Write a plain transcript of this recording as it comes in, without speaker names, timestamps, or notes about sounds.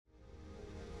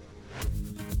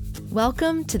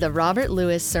Welcome to the Robert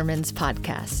Lewis Sermons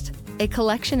Podcast, a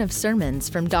collection of sermons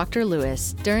from Dr.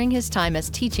 Lewis during his time as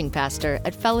teaching pastor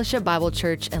at Fellowship Bible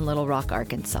Church in Little Rock,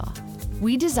 Arkansas.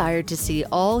 We desire to see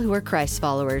all who are Christ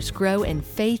followers grow in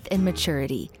faith and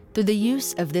maturity through the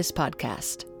use of this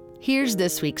podcast. Here's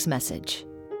this week's message.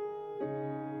 When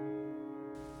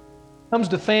it comes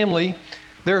to family,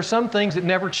 there are some things that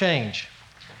never change.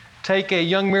 Take a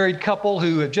young married couple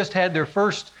who have just had their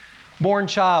first born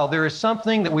child. There is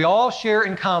something that we all share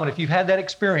in common if you've had that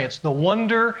experience, the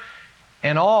wonder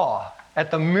and awe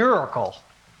at the miracle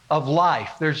of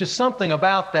life. There's just something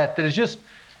about that is just,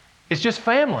 it's just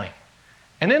family.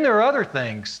 And then there are other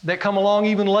things that come along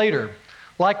even later,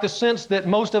 like the sense that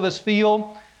most of us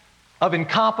feel of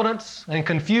incompetence and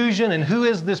confusion and who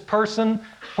is this person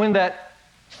when that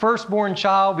firstborn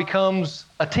child becomes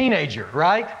a teenager,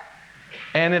 right?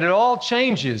 And it all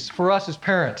changes for us as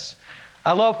parents.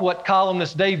 I love what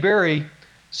columnist Dave Barry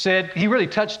said. He really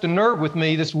touched a nerve with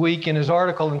me this week in his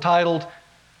article entitled,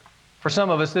 for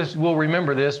some of us, we'll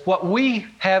remember this, "What we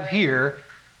have here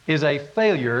is a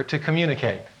failure to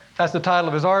communicate." That's the title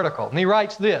of his article. And he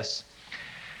writes this: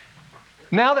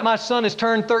 "Now that my son has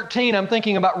turned 13, I'm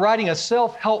thinking about writing a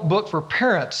self-help book for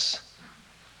parents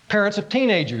of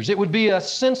teenagers. It would be a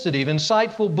sensitive,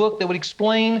 insightful book that would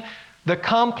explain the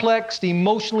complex,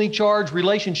 emotionally charged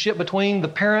relationship between the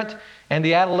parent and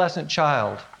the adolescent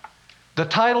child. The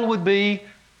title would be,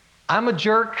 'I'm a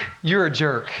Jerk, You're a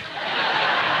Jerk.'"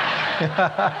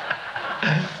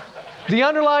 The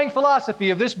underlying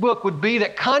philosophy of this book would be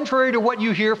that contrary to what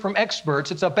you hear from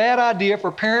experts, it's a bad idea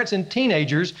for parents and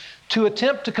teenagers to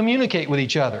attempt to communicate with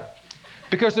each other,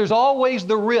 because there's always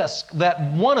the risk that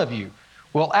one of you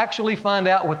will actually find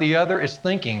out what the other is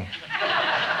thinking.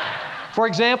 For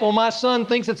example, my son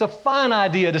thinks it's a fine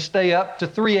idea to stay up to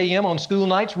 3 a.m. on school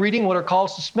nights reading what are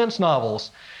called suspense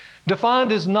novels,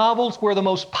 defined as novels where the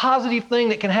most positive thing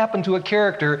that can happen to a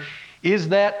character is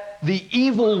that the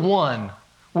evil one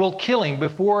will kill him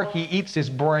before he eats his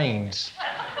brains.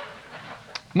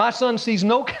 My son sees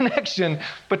no connection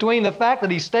between the fact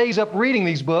that he stays up reading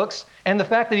these books and the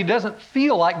fact that he doesn't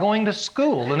feel like going to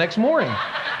school the next morning.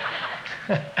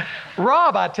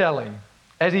 "Rob," I tell him,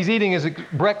 as he's eating his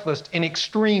breakfast in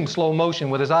extreme slow motion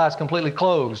with his eyes completely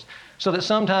closed, so that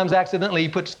sometimes accidentally he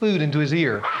puts food into his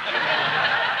ear,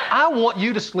 "I want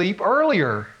you to sleep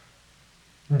earlier."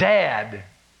 "Dad,"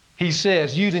 he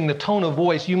says, using the tone of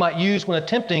voice you might use when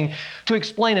attempting to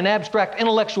explain an abstract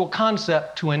intellectual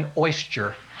concept to an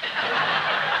oyster.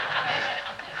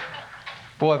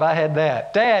 Boy, if I had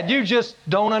that. "Dad, you just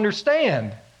don't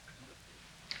understand."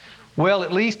 Well,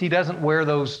 at least he doesn't wear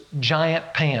those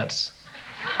giant pants.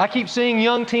 I keep seeing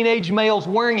young teenage males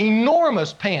wearing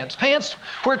enormous pants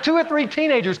where 2 or 3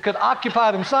 teenagers could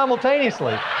occupy them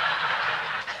simultaneously.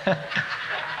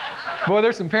 Boy,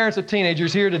 there's some parents of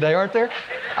teenagers here today, aren't there?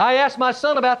 I asked my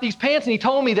son about these pants, and he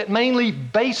told me that mainly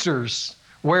bassers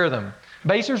wear them.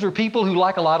 Bassers are people who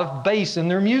like a lot of bass in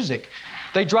their music.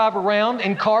 They drive around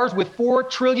in cars with 4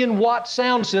 trillion watt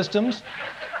sound systems,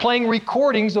 playing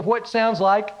recordings of what sounds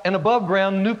like an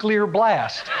above-ground nuclear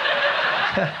blast,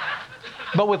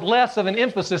 but with less of an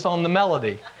emphasis on the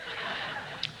melody.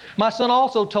 My son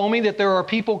also told me that there are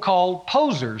people called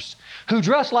posers who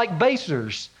dress like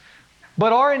bassers,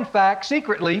 but are in fact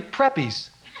secretly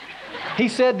preppies. He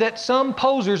said that some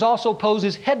posers also pose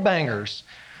as headbangers,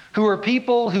 who are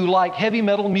people who like heavy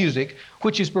metal music,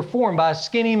 which is performed by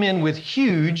skinny men with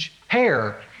huge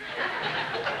hair.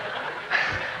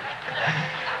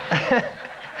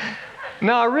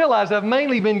 Now, I realize I've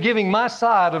mainly been giving my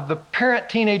side of the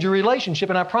parent-teenager relationship,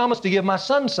 and I promise to give my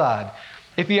son's side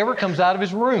if he ever comes out of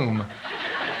his room.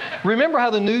 Remember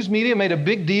how the news media made a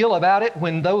big deal about it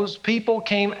when those people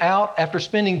came out after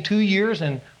spending 2 years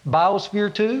in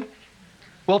Biosphere 2?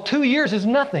 Well, 2 years is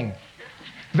nothing.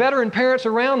 Veteran parents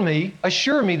around me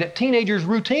assure me that teenagers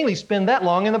routinely spend that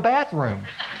long in the bathroom.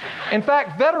 In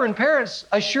fact, veteran parents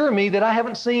assure me that I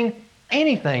haven't seen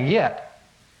anything yet.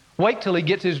 Wait till he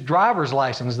gets his driver's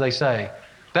license, they say.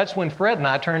 That's when Fred and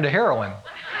I turn to heroin.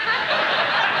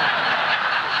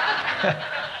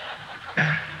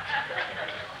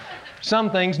 Some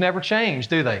things never change,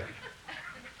 do they?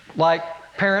 Like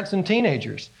parents and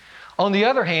teenagers. On the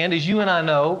other hand, as you and I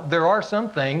know, there are some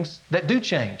things that do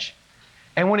change.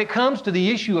 And when it comes to the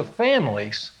issue of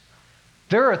families,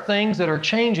 there are things that are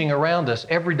changing around us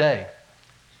every day,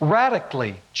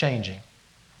 radically changing.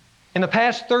 In the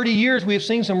past 30 years, we have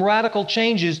seen some radical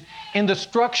changes in the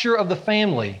structure of the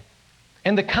family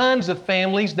and the kinds of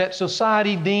families that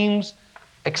society deems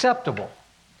acceptable.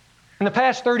 In the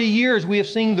past 30 years, we have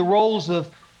seen the roles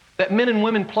that men and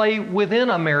women play within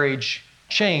a marriage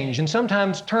change and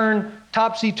sometimes turn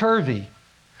topsy-turvy.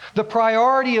 The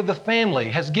priority of the family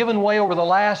has given way over the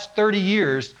last 30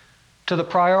 years to the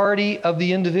priority of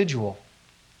the individual.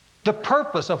 The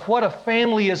purpose of what a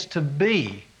family is to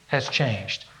be has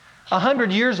changed.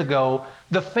 100 years ago,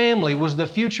 the family was the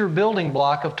future building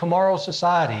block of tomorrow's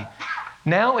society.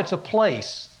 Now it's a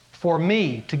place for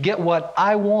me to get what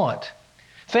I want.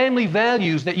 Family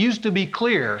values that used to be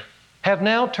clear have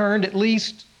now turned at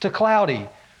least to cloudy,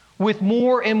 with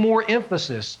more and more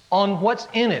emphasis on what's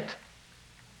in it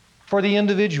for the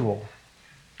individual.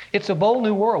 It's a bold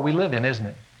new world we live in, isn't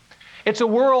it? It's a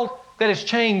world that has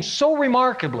changed so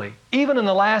remarkably, even in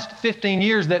the last 15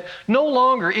 years, that no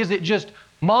longer is it just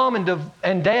mom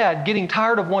and dad getting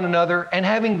tired of one another and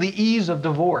having the ease of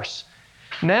divorce.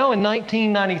 Now in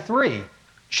 1993,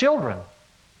 children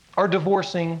are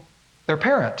divorcing their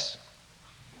parents.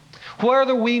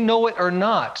 Whether we know it or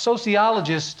not,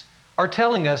 sociologists are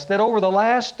telling us that over the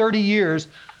last 30 years,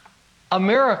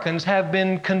 Americans have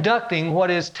been conducting what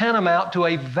is tantamount to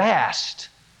a vast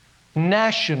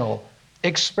national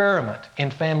experiment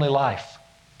in family life.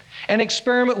 An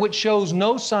experiment which shows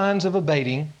no signs of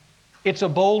abating. It's a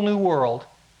bold new world.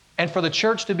 And for the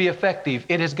church to be effective,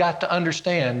 it has got to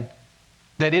understand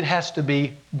that it has to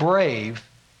be brave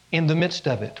in the midst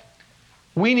of it.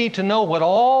 We need to know what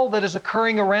all that is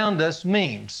occurring around us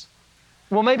means.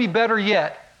 Well, maybe better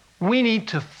yet, we need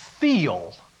to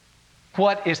feel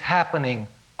what is happening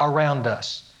around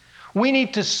us. We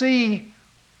need to see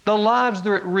the lives that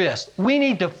are at risk. We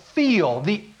need to feel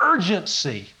the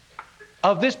urgency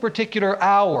of this particular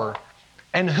hour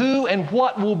and who and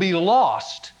what will be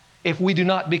lost if we do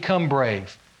not become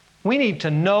brave. We need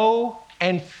to know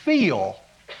and feel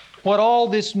what all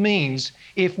this means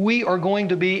if we are going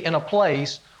to be in a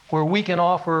place where we can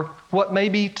offer what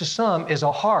maybe to some is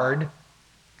a hard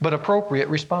but appropriate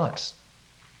response.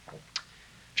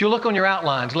 If you look on your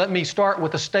outlines, let me start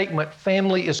with the statement,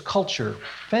 family is culture.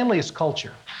 Family is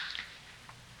culture.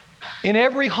 In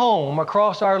every home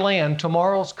across our land,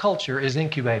 tomorrow's culture is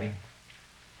incubating.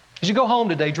 As you go home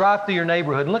today, drive through your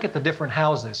neighborhood and look at the different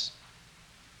houses.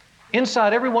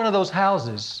 Inside every one of those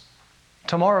houses,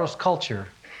 tomorrow's culture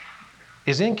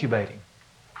is incubating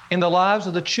in the lives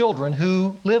of the children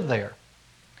who live there.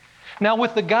 Now,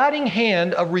 with the guiding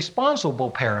hand of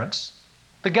responsible parents,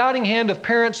 the guiding hand of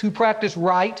parents who practice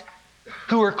right,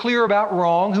 who are clear about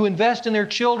wrong, who invest in their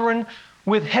children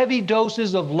with heavy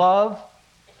doses of love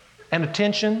and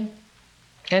attention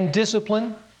and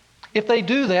discipline, if they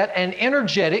do that, an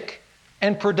energetic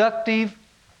and productive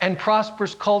and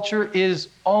prosperous culture is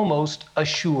almost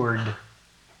assured.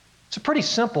 It's a pretty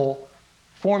simple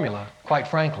formula, quite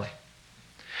frankly.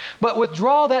 But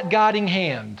withdraw that guiding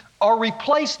hand, or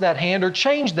replace that hand, or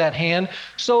change that hand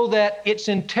so that its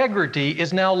integrity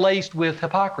is now laced with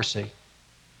hypocrisy,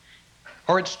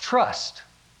 or its trust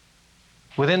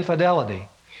with infidelity,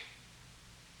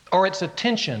 or its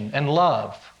attention and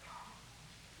love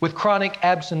with chronic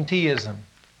absenteeism.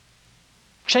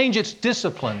 Change its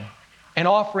discipline and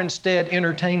offer instead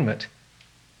entertainment.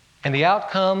 And the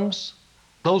outcomes,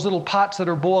 those little pots that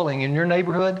are boiling in your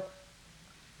neighborhood,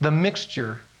 the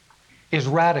mixture is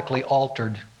radically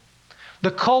altered.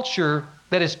 The culture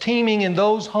that is teeming in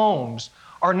those homes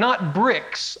are not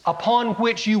bricks upon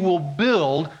which you will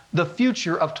build the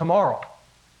future of tomorrow.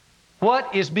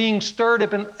 What is being stirred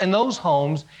up in those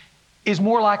homes is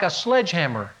more like a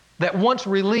sledgehammer that once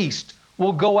released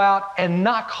will go out and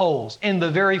knock holes in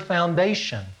the very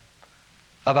foundation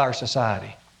of our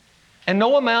society. And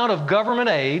no amount of government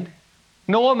aid,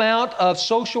 no amount of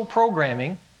social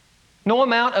programming, no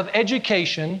amount of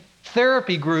education,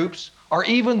 therapy groups, or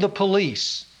even the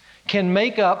police can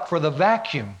make up for the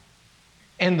vacuum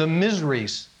and the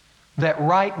miseries that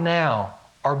right now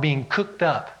are being cooked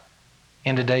up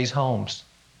in today's homes.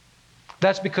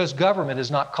 That's because government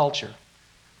is not culture.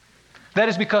 That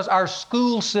is because our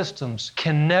school systems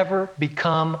can never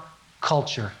become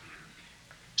culture.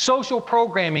 Social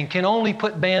programming can only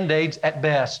put Band-Aids at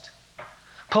best.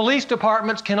 Police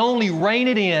departments can only rein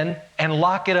it in and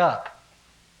lock it up.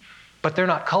 But they're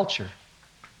not culture.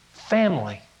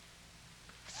 Family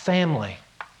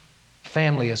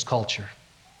is culture.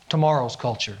 Tomorrow's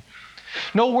culture.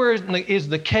 Nowhere is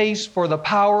the case for the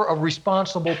power of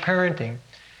responsible parenting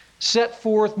set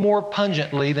forth more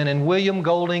pungently than in William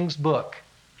Golding's book,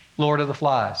 Lord of the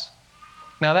Flies.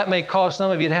 Now that may cause some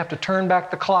of you to have to turn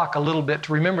back the clock a little bit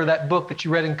to remember that book that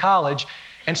you read in college,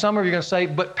 and some of you are going to say,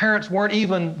 but parents weren't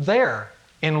even there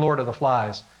in Lord of the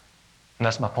Flies. And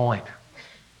that's my point.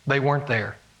 They weren't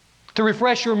there. To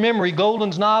refresh your memory,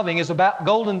 Golding's novel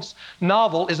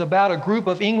is about a group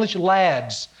of English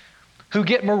lads who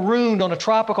get marooned on a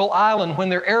tropical island when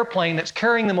their airplane that's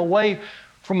carrying them away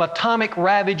from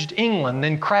atomic-ravaged England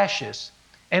then crashes.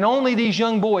 And only these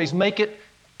young boys make it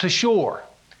to shore.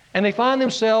 And they find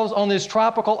themselves on this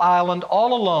tropical island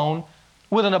all alone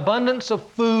with an abundance of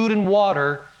food and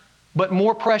water, but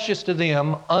more precious to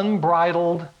them,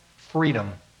 unbridled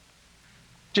freedom.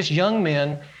 Just young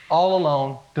men all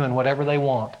alone doing whatever they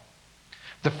want.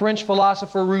 The French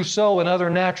philosopher Rousseau and other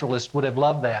naturalists would have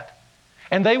loved that.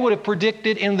 And they would have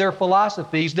predicted in their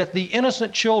philosophies that the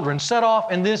innocent children set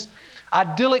off in this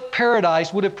idyllic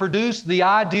paradise would have produced the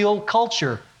ideal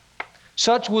culture.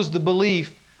 Such was the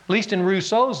belief, at least in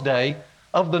Rousseau's day,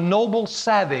 of the noble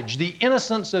savage, the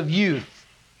innocence of youth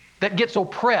that gets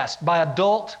oppressed by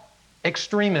adult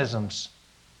extremisms.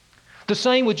 The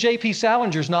same with J.P.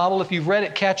 Salinger's novel, if you've read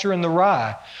it, Catcher in the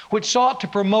Rye, which sought to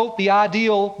promote the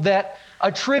ideal that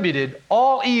attributed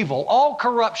all evil, all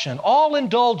corruption, all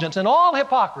indulgence, and all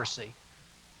hypocrisy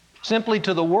simply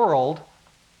to the world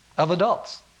of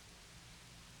adults.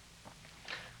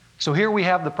 So here we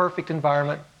have the perfect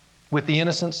environment with the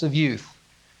innocence of youth.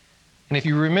 And if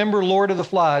you remember Lord of the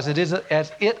Flies, it is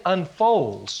as it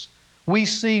unfolds, we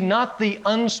see not the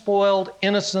unspoiled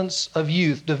innocence of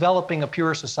youth developing a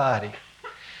pure society,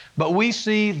 but we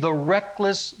see the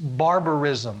reckless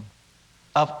barbarism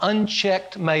of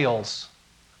unchecked males,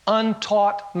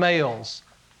 untaught males,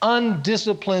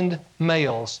 undisciplined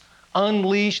males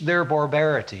unleash their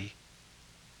barbarity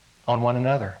on one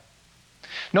another.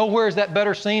 Nowhere is that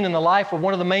better seen in the life of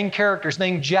one of the main characters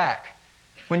named Jack.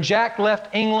 When Jack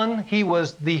left England, he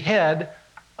was the head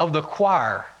of the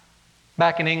choir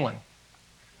back in England.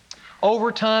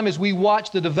 Over time, as we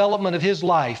watch the development of his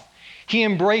life, he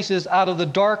embraces out of the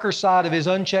darker side of his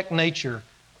unchecked nature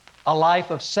a life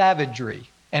of savagery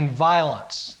and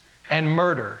violence and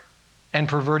murder and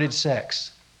perverted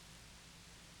sex.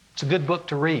 It's a good book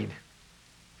to read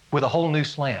with a whole new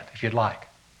slant, if you'd like.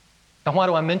 Now, why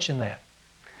do I mention that?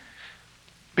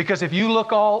 Because if you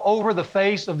look all over the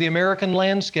face of the American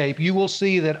landscape, you will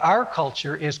see that our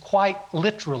culture is quite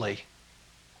literally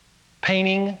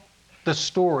painting the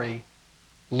story,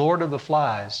 Lord of the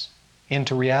Flies,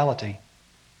 into reality.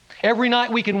 Every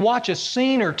night we can watch a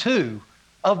scene or two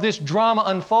of this drama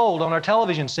unfold on our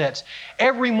television sets.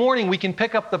 Every morning we can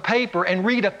pick up the paper and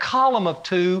read a column of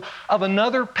two of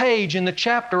another page in the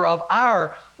chapter of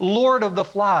our Lord of the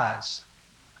Flies.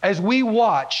 As we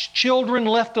watch children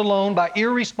left alone by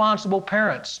irresponsible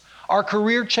parents, our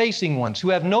career-chasing ones who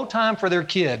have no time for their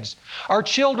kids, our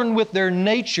children with their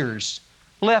natures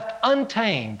left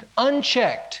untamed,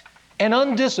 unchecked, and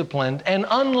undisciplined and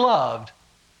unloved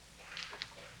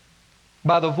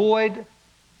by the void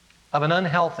of an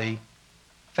unhealthy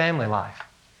family life.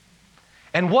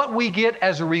 And what we get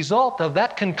as a result of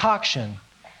that concoction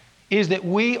is that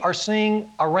we are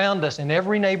seeing around us in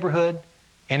every neighborhood,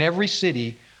 in every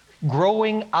city,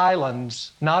 growing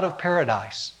islands not of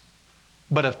paradise,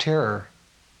 but of terror,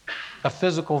 of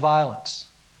physical violence,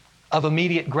 of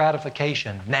immediate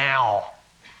gratification, now,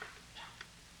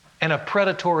 and of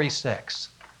predatory sex.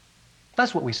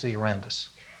 That's what we see around us.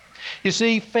 You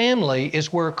see, family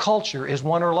is where culture is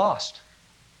won or lost.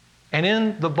 And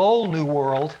in the bold new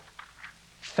world,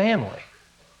 family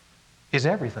is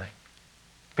everything,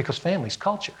 because family's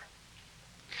culture.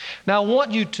 Now, I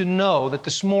want you to know that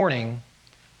this morning,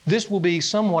 this will be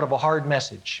somewhat of a hard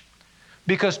message,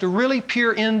 because to really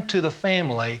peer into the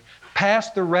family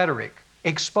past the rhetoric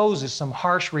exposes some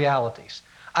harsh realities.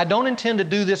 I don't intend to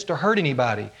do this to hurt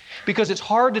anybody, because it's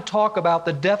hard to talk about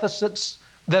the deficits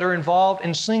that are involved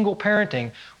in single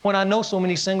parenting when I know so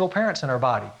many single parents in our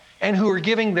body and who are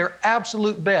giving their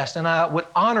absolute best, and I would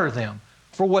honor them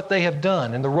for what they have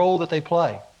done and the role that they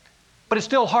play. But it's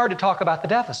still hard to talk about the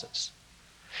deficits.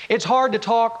 It's hard to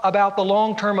talk about the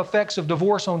long-term effects of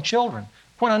divorce on children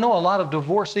when I know a lot of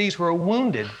divorcees who are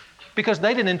wounded because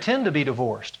they didn't intend to be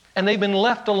divorced and they've been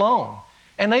left alone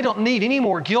and they don't need any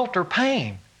more guilt or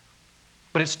pain.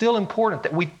 But it's still important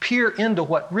that we peer into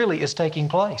what really is taking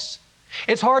place.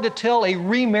 It's hard to tell a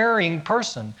remarrying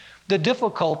person the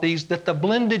difficulties that the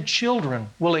blended children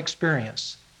will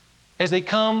experience as they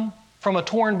come from a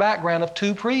torn background of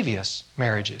two previous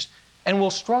marriages and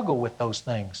will struggle with those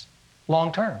things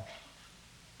long term.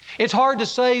 It's hard to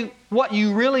say what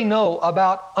you really know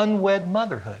about unwed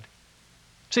motherhood.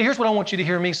 See, here's what I want you to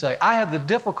hear me say. I have the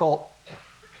difficult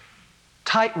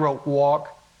tightrope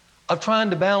walk of trying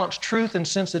to balance truth and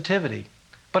sensitivity.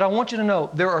 But I want you to know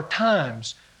there are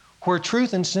times where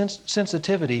truth and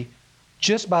sensitivity,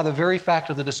 just by the very fact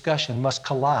of the discussion, must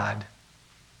collide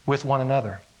with one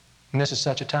another. And this is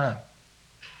such a time.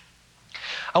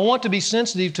 I want to be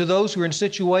sensitive to those who are in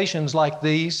situations like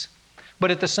these,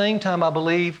 But at the same time, I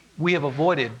believe we have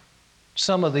avoided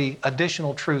some of the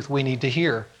additional truth we need to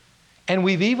hear. And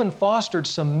we've even fostered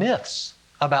some myths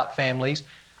about families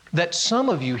that some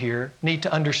of you here need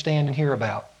to understand and hear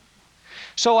about.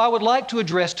 So I would like to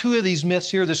address two of these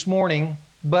myths here this morning,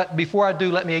 but before I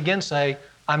do, let me again say,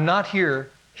 I'm not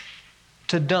here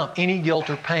to dump any guilt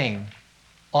or pain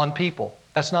on people.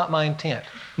 That's not my intent.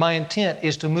 My intent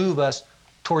is to move us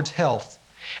towards health.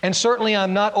 And certainly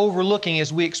I'm not overlooking,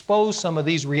 as we expose some of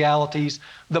these realities,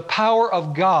 the power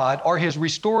of God or His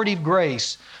restorative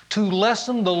grace to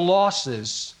lessen the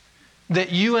losses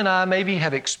that you and I maybe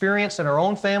have experienced in our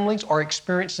own families or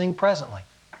experiencing presently.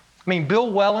 I mean,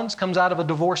 Bill Wellens comes out of a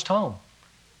divorced home.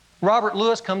 Robert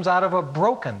Lewis comes out of a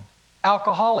broken,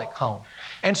 alcoholic home.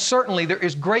 And certainly there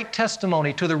is great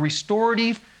testimony to the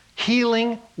restorative,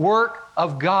 healing work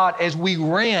of God as we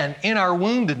ran in our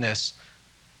woundedness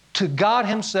to God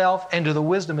Himself and to the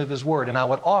wisdom of His Word. And I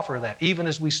would offer that even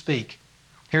as we speak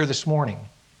here this morning.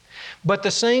 But at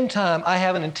the same time, I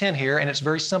have an intent here, and it's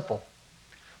very simple.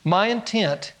 My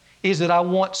intent is that I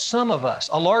want some of us,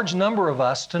 a large number of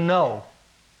us, to know,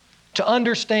 to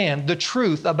understand the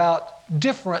truth about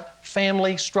different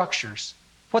family structures,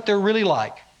 what they're really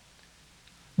like,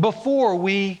 before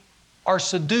we are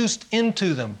seduced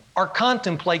into them or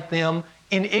contemplate them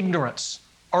in ignorance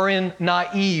or in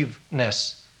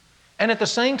naiveness. And at the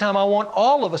same time, I want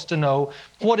all of us to know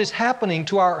what is happening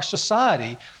to our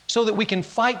society so that we can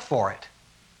fight for it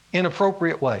in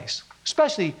appropriate ways,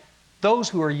 especially those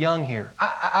who are young here.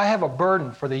 I have a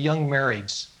burden for the young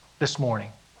marrieds this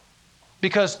morning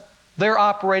because they're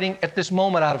operating at this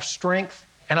moment out of strength,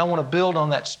 and I want to build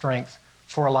on that strength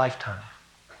for a lifetime.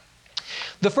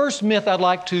 The first myth I'd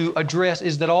like to address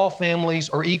is that all families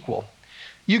are equal.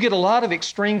 You get a lot of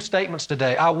extreme statements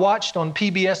today. I watched on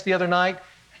PBS the other night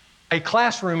a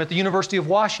classroom at the University of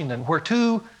Washington where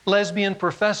two lesbian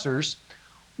professors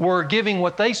were giving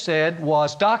what they said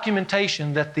was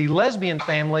documentation that the lesbian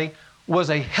family was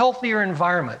a healthier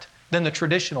environment than the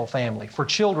traditional family for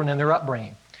children and their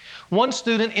upbringing. One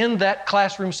student in that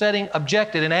classroom setting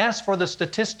objected and asked for the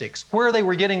statistics, where they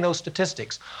were getting those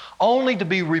statistics, only to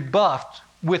be rebuffed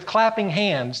with clapping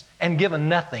hands and given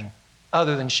nothing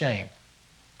other than shame.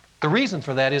 The reason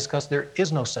for that is because there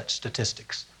is no such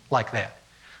statistics like that.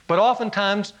 But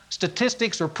oftentimes,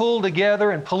 statistics are pulled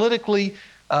together and politically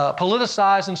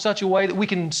politicized in such a way that we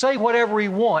can say whatever we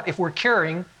want if we're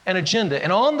carrying an agenda.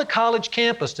 And on the college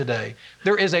campus today,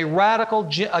 there is a radical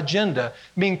agenda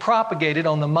being propagated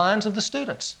on the minds of the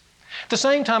students. At the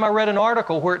same time, I read an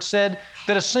article where it said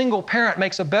that a single parent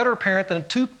makes a better parent than a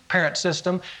two-parent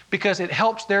system because it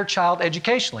helps their child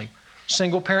educationally.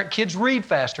 Single-parent kids read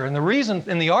faster. And the reason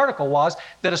in the article was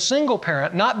that a single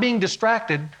parent, not being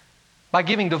distracted by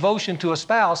giving devotion to a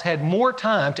spouse, had more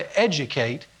time to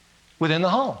educate within the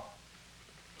home.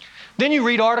 Then you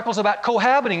read articles about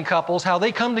cohabiting couples, how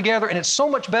they come together, and it's so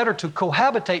much better to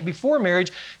cohabitate before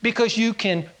marriage because you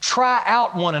can try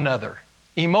out one another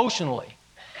emotionally,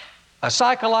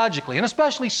 psychologically, and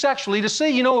especially sexually to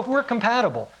see, if we're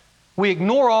compatible. We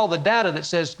ignore all the data that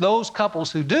says those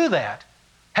couples who do that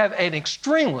have an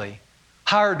extremely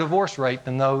higher divorce rate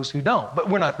than those who don't. But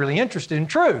we're not really interested in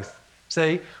truth.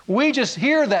 See, we just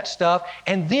hear that stuff,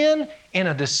 and then in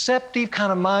a deceptive kind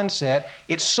of mindset,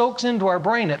 it soaks into our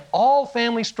brain that all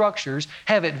family structures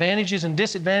have advantages and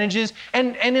disadvantages,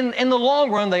 and in the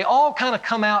long run, they all kind of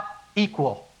come out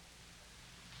equal.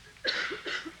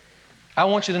 I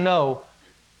want you to know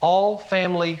all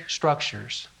family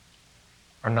structures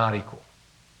are not equal.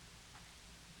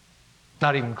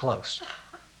 Not even close.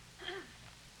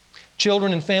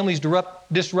 Children and families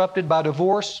disrupted by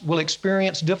divorce will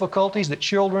experience difficulties that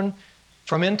children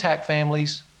from intact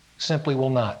families simply will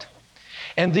not.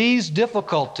 And these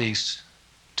difficulties,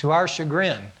 to our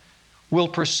chagrin, will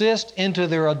persist into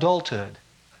their adulthood.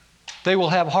 They will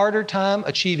have harder time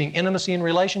achieving intimacy in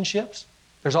relationships.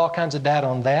 There's all kinds of data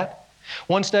on that.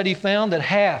 One study found that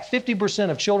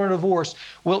 50% of children divorced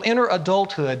will enter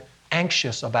adulthood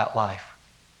anxious about life,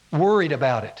 worried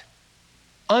about it,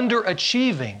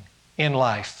 underachieving in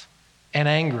life, and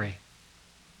angry.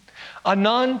 A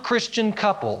non-Christian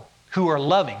couple who are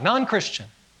loving,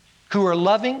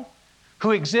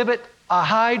 who exhibit a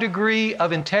high degree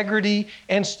of integrity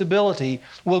and stability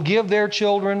will give their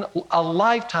children a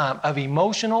lifetime of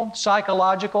emotional,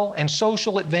 psychological, and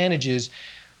social advantages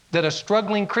that a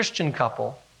struggling Christian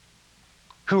couple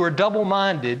who are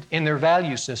double-minded in their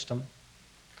value system,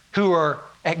 who are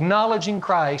acknowledging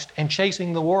Christ and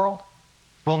chasing the world,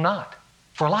 will not.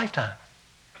 For a lifetime.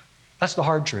 That's the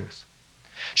hard truth.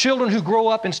 Children who grow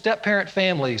up in step-parent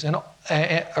families and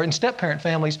or in step-parent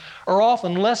families are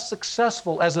often less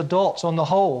successful as adults on the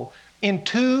whole in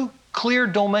two clear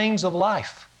domains of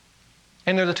life.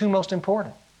 And they're the two most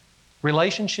important: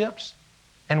 relationships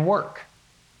and work.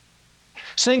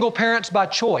 Single parents by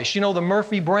choice, the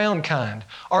Murphy-Brown kind,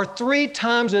 are 3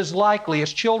 times as likely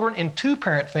as children in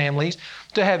two-parent families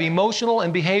to have emotional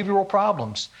and behavioral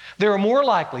problems. They're more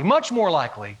likely, much more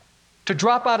likely, to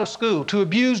drop out of school, to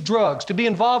abuse drugs, to be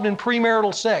involved in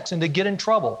premarital sex, and to get in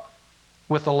trouble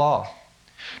with the law.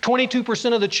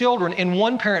 22% of the children in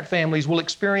one-parent families will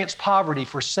experience poverty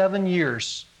for 7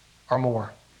 years or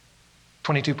more.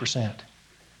 22%.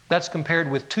 That's compared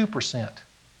with 2%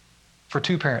 for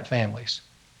two-parent families.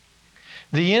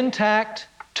 The intact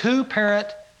two-parent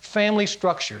family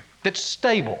structure that's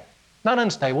stable, not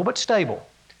unstable, but stable,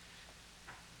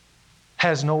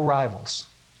 has no rivals,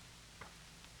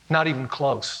 not even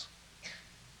close.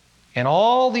 And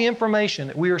all the information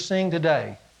that we are seeing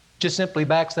today just simply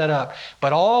backs that up.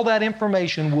 But all that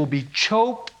information will be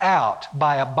choked out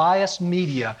by a biased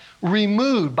media,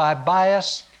 removed by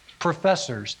biased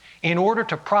professors, in order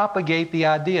to propagate the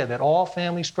idea that all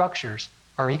family structures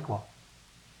are equal.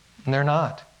 And they're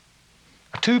not.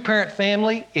 A two-parent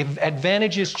family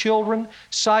advantages children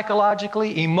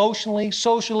psychologically, emotionally,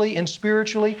 socially, and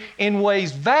spiritually in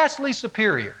ways vastly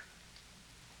superior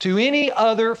to any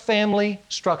other family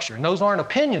structure. And those aren't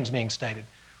opinions being stated.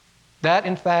 That,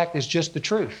 in fact, is just the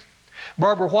truth.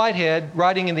 Barbara Whitehead,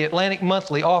 writing in the Atlantic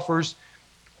Monthly, offers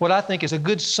what I think is a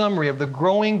good summary of the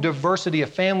growing diversity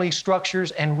of family structures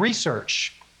and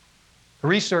research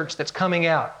that's coming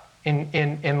out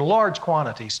in large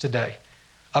quantities today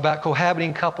about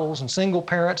cohabiting couples and single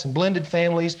parents and blended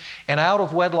families and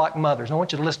out-of-wedlock mothers. And I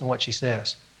want you to listen to what she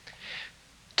says.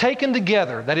 Taken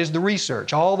together, that is the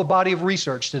research, all the body of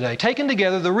research today, taken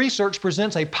together, the research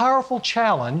presents a powerful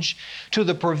challenge to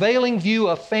the prevailing view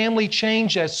of family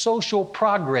change as social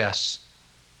progress.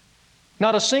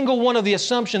 Not a single one of the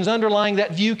assumptions underlying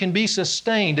that view can be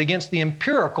sustained against the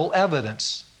empirical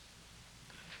evidence.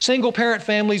 Single-parent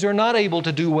families are not able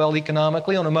to do well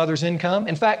economically on a mother's income.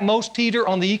 In fact, most teeter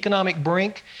on the economic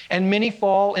brink, and many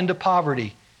fall into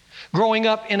poverty. Growing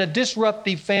up in a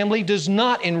disruptive family does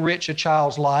not enrich a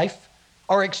child's life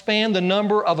or expand the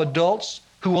number of adults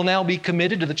who will now be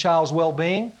committed to the child's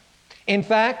well-being. In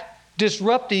fact,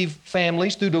 disruptive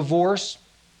families, through divorce,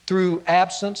 through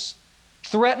absence,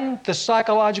 threaten the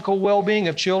psychological well-being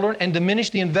of children and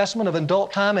diminish the investment of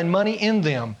adult time and money in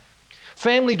them.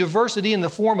 Family diversity in the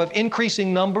form of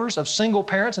increasing numbers of single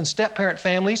parents and step-parent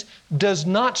families does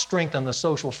not strengthen the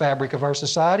social fabric of our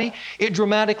society. It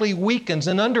dramatically weakens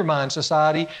and undermines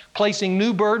society, placing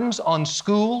new burdens on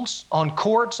schools, on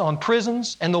courts, on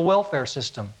prisons, and the welfare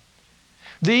system.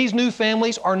 These new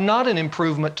families are not an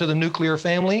improvement to the nuclear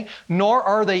family, nor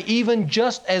are they even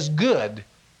just as good,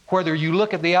 whether you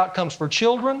look at the outcomes for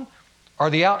children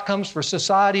or the outcomes for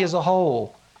society as a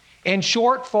whole. In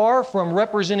short, far from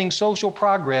representing social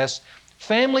progress,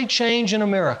 family change in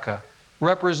America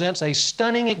represents a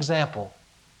stunning example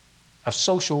of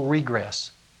social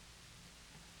regress.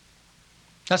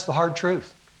 That's the hard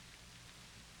truth.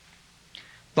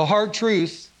 The hard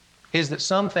truth is that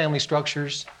some family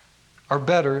structures are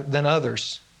better than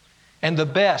others. And the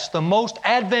best, the most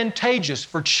advantageous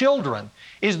for children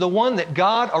is the one that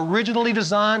God originally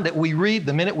designed, that we read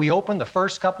the minute we open the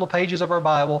first couple of pages of our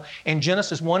Bible in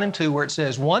Genesis 1 and 2, where it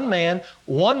says, one man,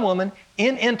 one woman,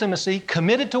 in intimacy,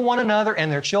 committed to one another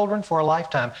and their children for a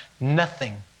lifetime.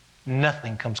 Nothing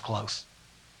comes close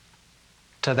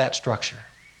to that structure.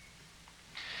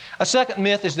 A second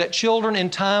myth is that children in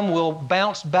time will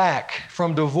bounce back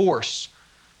from divorce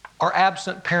or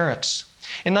absent parents.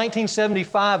 In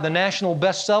 1975, the national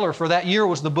bestseller for that year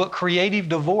was the book Creative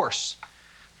Divorce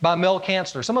by Mel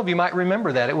Kanzler. Some of you might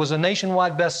remember that. It was a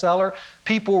nationwide bestseller.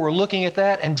 People were looking at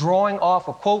that and drawing off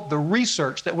of, quote, the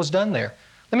research that was done there.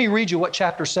 Let me read you what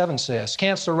chapter 7 says.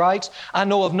 Kanzler writes, I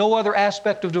know of no other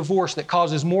aspect of divorce that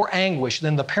causes more anguish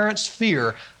than the parents'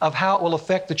 fear of how it will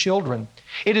affect the children.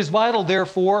 It is vital,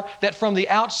 therefore, that from the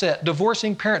outset,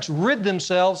 divorcing parents rid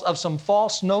themselves of some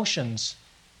false notions.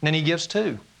 And then he gives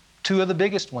two of the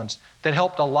biggest ones that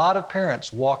helped a lot of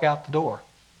parents walk out the door.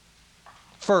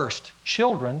 First,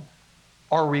 children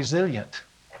are resilient.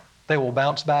 They will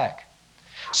bounce back.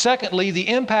 Secondly, the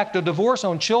impact of divorce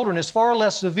on children is far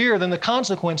less severe than the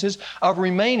consequences of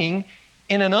remaining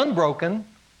in an unbroken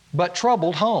but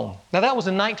troubled home. Now that was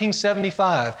in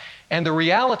 1975, and the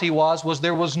reality was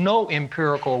there was no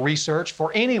empirical research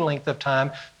for any length of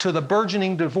time to the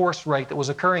burgeoning divorce rate that was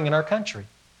occurring in our country.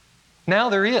 Now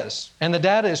there is, and the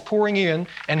data is pouring in,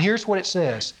 and here's what it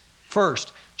says.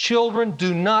 First, children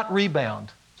do not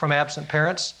rebound from absent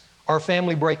parents are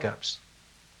family breakups.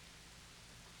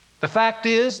 The fact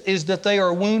is that they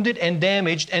are wounded and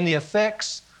damaged, and the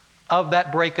effects of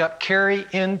that breakup carry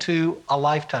into a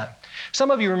lifetime.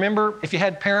 Some of you remember if you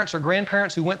had parents or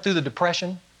grandparents who went through the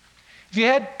Depression. If you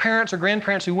had parents or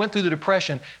grandparents who went through the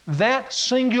Depression, that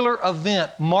singular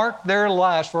event marked their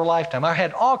lives for a lifetime. I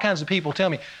had all kinds of people tell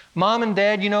me, Mom and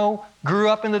Dad, grew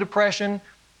up in the Depression.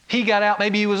 He got out,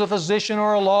 maybe he was a physician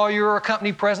or a lawyer or a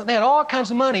company president. They had all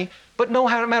kinds of money, but no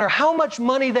matter how much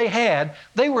money they had,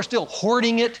 they were still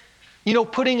hoarding it,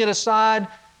 putting it aside,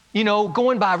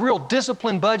 going by a real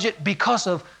disciplined budget because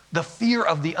of the fear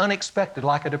of the unexpected,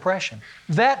 like a depression.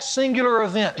 That singular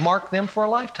event marked them for a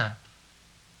lifetime.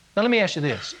 Now, let me ask you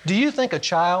this. Do you think a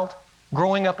child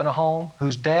growing up in a home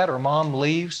whose dad or mom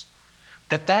leaves,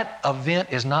 that event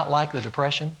is not like the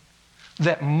depression,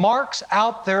 that marks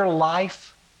out their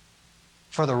life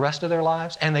for the rest of their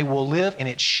lives, and they will live in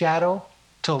its shadow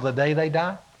till the day they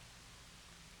die?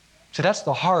 So that's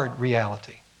the hard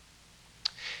reality.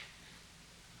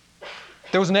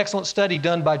 There was an excellent study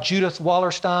done by Judith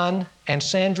Wallerstein and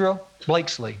Sandra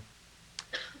Blakesley.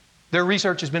 Their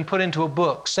research has been put into a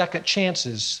book, Second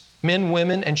Chances, Men,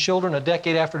 Women, and Children a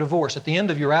Decade After Divorce. At the end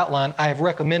of your outline, I have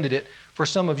recommended it for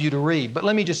some of you to read, but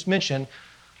let me just mention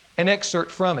an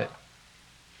excerpt from it.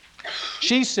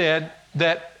 She said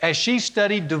that as she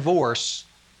studied divorce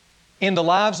in the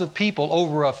lives of people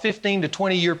over a 15 to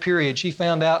 20 year period, she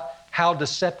found out how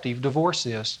deceptive divorce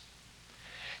is.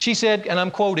 She said, and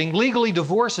I'm quoting, legally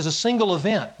divorce is a single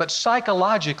event, but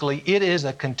psychologically it is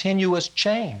a continuous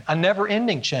chain, a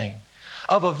never-ending chain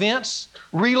of events,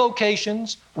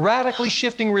 relocations, radically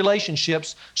shifting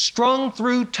relationships, strung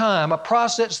through time, a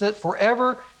process that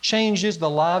forever changes the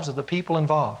lives of the people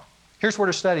involved. Here's what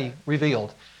her study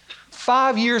revealed.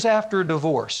 5 years after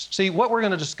divorce, see, what we're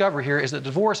going to discover here is that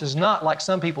divorce is not, like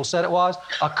some people said it was,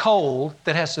 a cold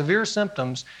that has severe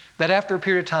symptoms that after a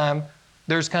period of time,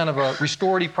 there's kind of a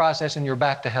restorative process and you're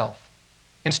back to health.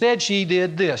 Instead, she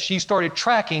did this. She started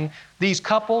tracking these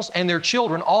couples and their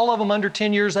children, all of them under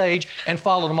 10 years age, and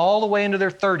followed them all the way into their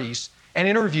 30s and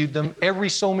interviewed them every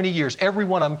so many years, every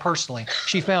one of them personally.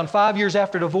 She found 5 years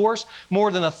after divorce,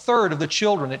 more than a third of the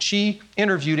children that she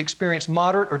interviewed experienced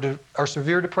moderate or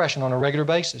severe depression on a regular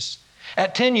basis.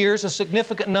 At 10 years, a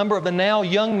significant number of the now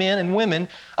young men and women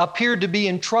appeared to be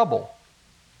in trouble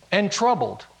and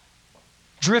troubled,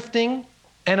 drifting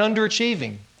and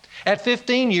underachieving. At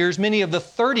 15 years, many of the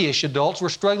 30-ish adults were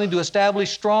struggling to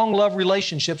establish strong love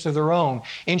relationships of their own.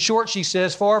 In short, she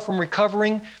says, far from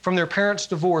recovering from their parents'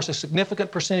 divorce, a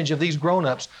significant percentage of these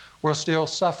grown-ups were still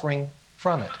suffering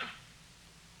from it.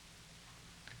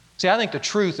 See, I think the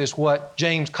truth is what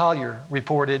James Collier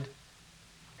reported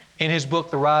in his book,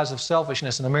 The Rise of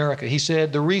Selfishness in America. He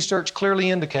said, the research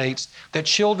clearly indicates that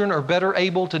children are better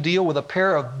able to deal with a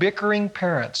pair of bickering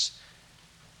parents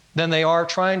than they are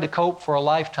trying to cope for a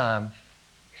lifetime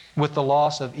with the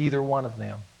loss of either one of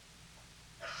them.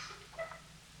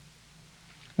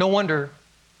 No wonder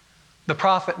the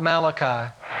prophet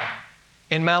Malachi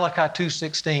in Malachi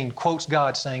 2:16 quotes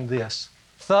God saying this,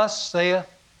 thus saith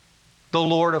the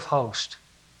Lord of hosts,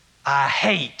 I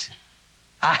hate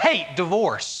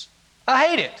divorce. I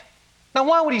hate it. Now,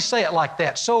 why would he say it like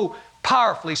that, so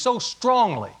powerfully, so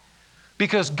strongly?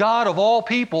 Because God of all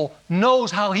people knows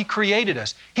how He created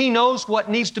us. He knows what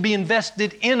needs to be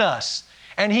invested in us.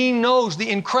 And He knows the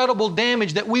incredible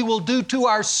damage that we will do to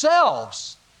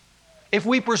ourselves if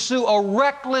we pursue a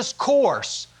reckless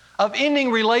course of ending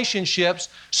relationships,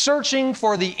 searching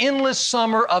for the endless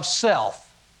summer of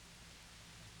self,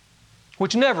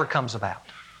 which never comes about.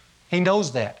 He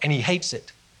knows that, and He hates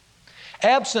it.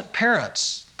 Absent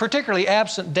parents, particularly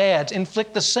absent dads,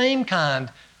 inflict the same kind,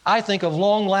 I think, of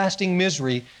long-lasting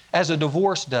misery as a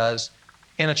divorce does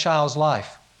in a child's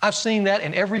life. I've seen that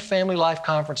in every family life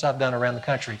conference I've done around the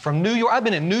country. From New York, I've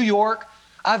been in New York,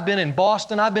 I've been in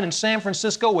Boston, I've been in San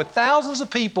Francisco with thousands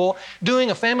of people doing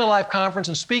a family life conference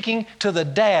and speaking to the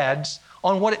dads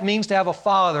on what it means to have a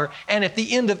father. And at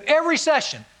the end of every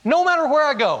session, no matter where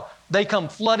I go, they come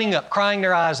flooding up, crying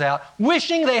their eyes out,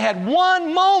 wishing they had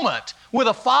one moment with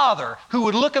a father who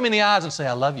would look them in the eyes and say,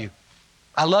 I love you.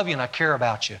 I love you and I care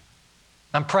about you.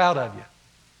 I'm proud of you.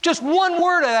 Just one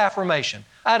word of affirmation.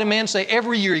 I had a man say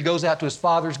every year he goes out to his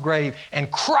father's grave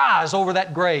and cries over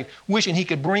that grave, wishing he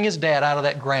could bring his dad out of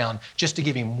that ground just to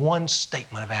give him one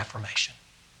statement of affirmation.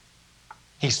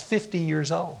 He's 50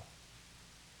 years old.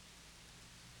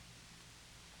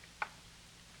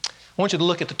 I want you to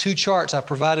look at the two charts I've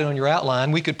provided on your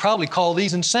outline. We could probably call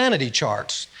these insanity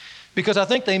charts because I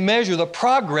think they measure the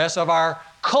progress of our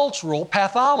cultural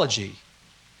pathology.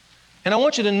 And I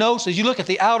want you to notice, as you look at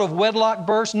the out-of-wedlock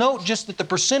births, note just that the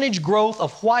percentage growth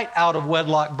of white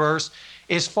out-of-wedlock births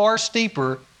is far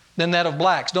steeper than that of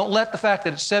blacks. Don't let the fact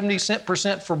that it's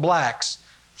 70% for blacks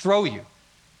throw you.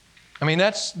 I mean,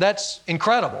 that's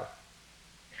incredible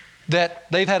that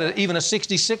they've had even a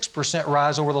 66%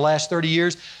 rise over the last 30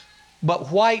 years,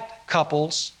 but white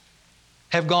couples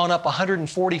have gone up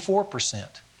 144%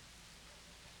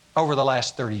 over the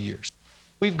last 30 years.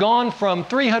 We've gone from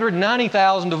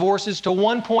 390,000 divorces to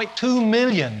 1.2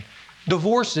 million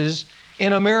divorces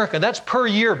in America. That's per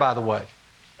year, by the way.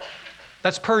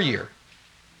 That's per year.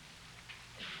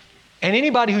 And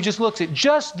anybody who just looks at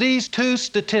just these two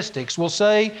statistics will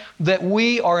say that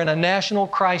we are in a national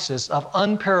crisis of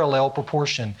unparalleled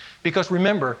proportion. Because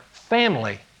remember,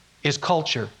 family is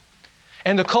culture.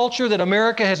 And the culture that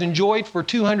America has enjoyed for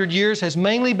 200 years has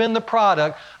mainly been the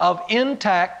product of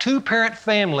intact two-parent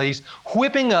families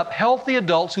whipping up healthy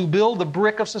adults who build the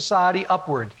brick of society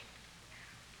upward.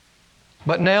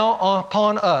 But now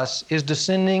upon us is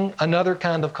descending another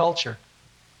kind of culture,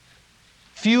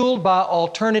 fueled by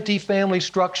alternative family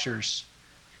structures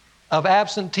of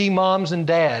absentee moms and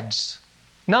dads,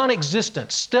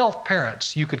 non-existent stealth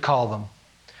parents, you could call them,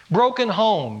 broken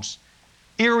homes,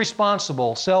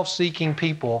 irresponsible, self-seeking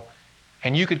people,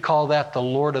 and you could call that the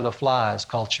Lord of the Flies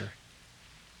culture.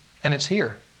 And it's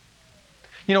here.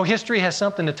 You know, history has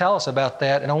something to tell us about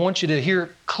that, and I want you to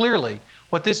hear clearly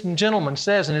what this gentleman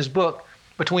says in his book,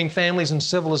 Between Families and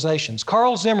Civilizations.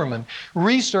 Carl Zimmerman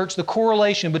researched the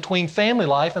correlation between family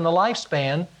life and the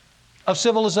lifespan of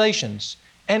civilizations.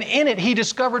 And in it, he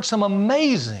discovered some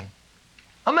amazing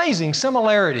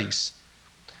similarities.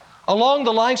 Along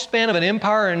the lifespan of an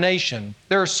empire or a nation,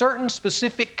 there are certain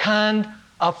specific kind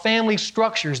of family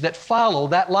structures that follow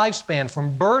that lifespan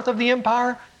from birth of the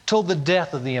empire till the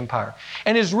death of the empire.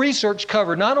 And his research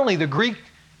covered not only the Greek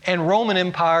and Roman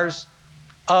empires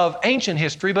of ancient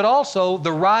history, but also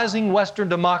the rising Western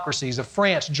democracies of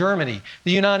France, Germany,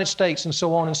 the United States, and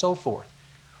so on and so forth.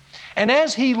 And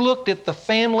as he looked at the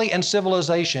family and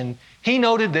civilization, he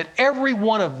noted that every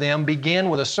one of them began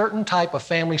with a certain type of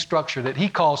family structure that he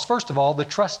calls, first of all, the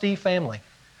trustee family.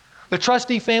 The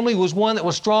trustee family was one that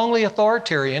was strongly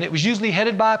authoritarian. It was usually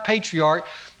headed by a patriarch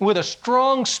with a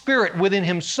strong spirit within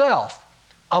himself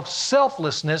of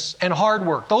selflessness and hard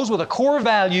work. Those were the core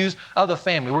values of the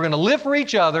family. We're going to live for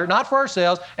each other, not for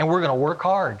ourselves, and we're going to work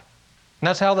hard. And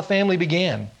that's how the family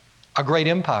began, a great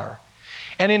empire.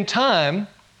 And in time,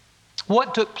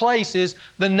 what took place is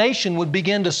the nation would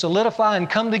begin to solidify and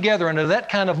come together under that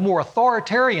kind of more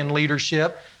authoritarian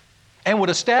leadership and would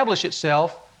establish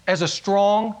itself as a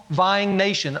strong, vying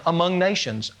nation among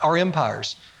nations, or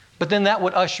empires. But then that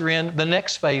would usher in the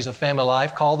next phase of family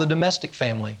life called the domestic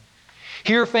family.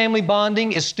 Here, family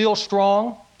bonding is still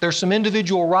strong. There's some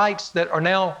individual rights that are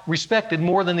now respected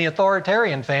more than the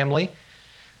authoritarian family.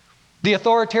 The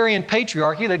authoritarian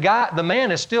patriarchy, the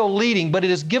man is still leading, but it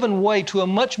has given way to a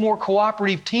much more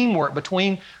cooperative teamwork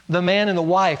between the man and the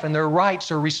wife, and their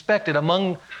rights are respected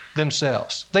among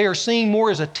themselves. They are seen more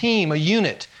as a team, a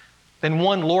unit, than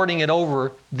one lording it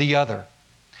over the other.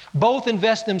 Both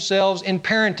invest themselves in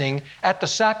parenting at the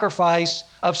sacrifice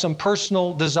of some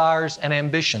personal desires and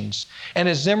ambitions. And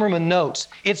as Zimmerman notes,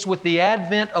 it's with the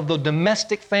advent of the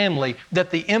domestic family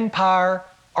that the empire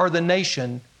or the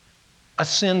nation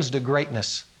ascends to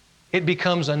greatness. It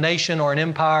becomes a nation or an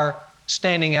empire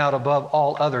standing out above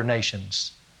all other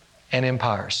nations and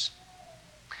empires.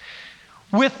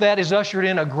 With that is ushered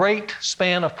in a great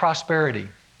span of prosperity.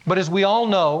 But as we all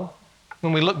know,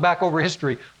 when we look back over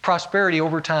history, prosperity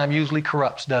over time usually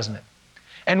corrupts, doesn't it?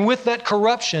 And with that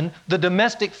corruption, the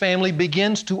domestic family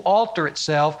begins to alter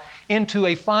itself into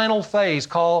a final phase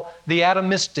called the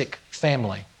atomistic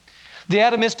family. The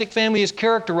atomistic family is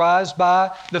characterized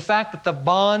by the fact that the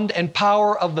bond and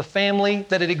power of the family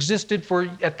that had existed for,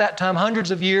 at that time, hundreds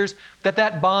of years,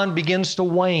 that bond begins to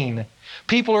wane.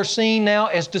 People are seen now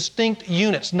as distinct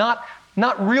units, not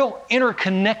real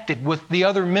interconnected with the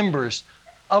other members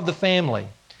of the family.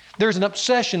 There's an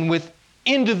obsession with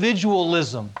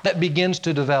individualism that begins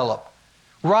to develop.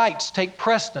 Rights take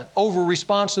precedent over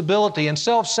responsibility, and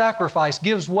self-sacrifice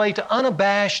gives way to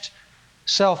unabashed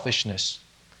selfishness.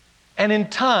 And in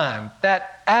time,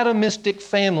 that atomistic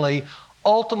family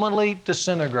ultimately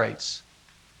disintegrates.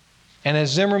 And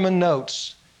as Zimmerman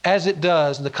notes, as it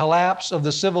does, the collapse of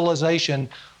the civilization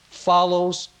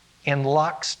follows in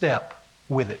lockstep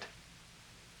with it.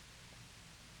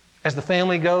 As the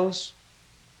family goes,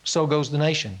 so goes the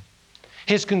nation.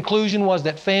 His conclusion was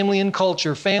that family and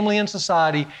culture, family and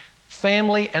society,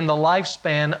 family and the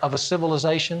lifespan of a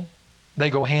civilization, they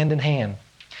go hand in hand.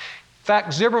 In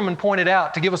fact, Zimmerman pointed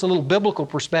out, to give us a little biblical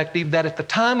perspective, that at the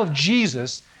time of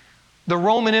Jesus, the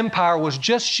Roman Empire was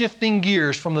just shifting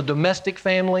gears from the domestic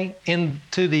family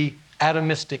into the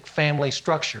atomistic family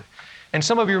structure. And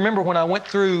some of you remember when I went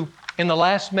through in the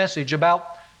last message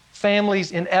about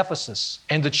families in Ephesus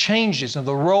and the changes and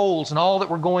the roles and all that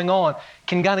were going on,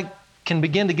 can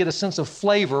begin to get a sense of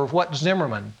flavor of what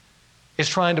Zimmerman is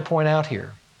trying to point out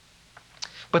here.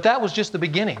 But that was just the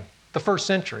beginning, the first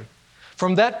century.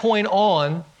 From that point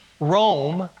on,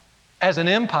 Rome as an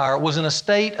empire was in a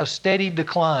state of steady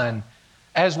decline,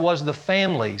 as was the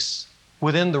families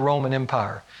within the Roman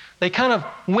Empire. They kind of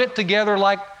went together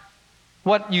like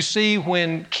what you see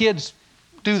when kids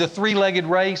do the three-legged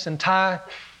race and tie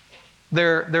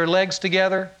their legs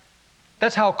together.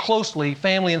 That's how closely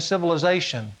family and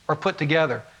civilization are put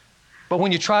together. But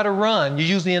when you try to run, you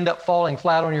usually end up falling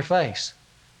flat on your face.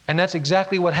 And that's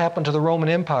exactly what happened to the Roman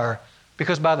Empire,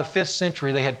 because by the 5th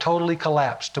century, they had totally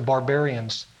collapsed to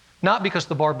barbarians. Not because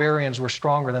the barbarians were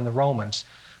stronger than the Romans,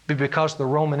 but because the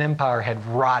Roman Empire had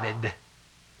rotted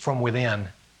from within.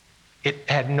 It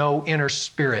had no inner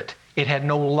spirit. It had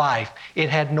no life. It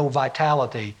had no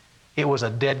vitality. It was a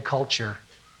dead culture.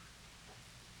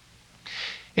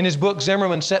 In his book,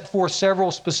 Zimmerman set forth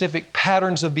several specific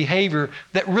patterns of behavior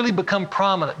that really become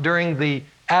prominent during the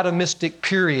atomistic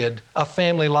period of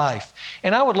family life.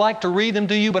 And I would like to read them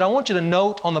to you, but I want you to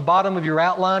note on the bottom of your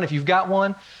outline, if you've got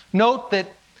one, note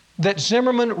that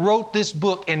Zimmerman wrote this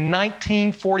book in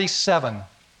 1947.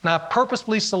 Now, I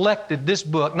purposely selected this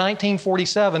book,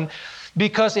 1947,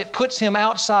 because it puts him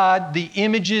outside the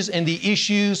images and the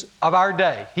issues of our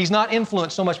day. He's not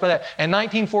influenced so much by that. In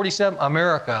 1947,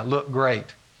 America looked great.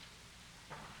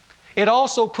 It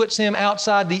also puts him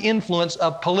outside the influence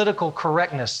of political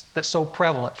correctness that's so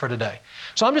prevalent for today.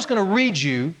 So I'm just going to read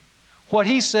you what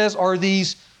he says are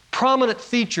these prominent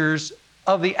features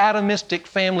of the atomistic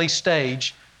family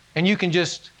stage, and you can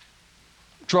just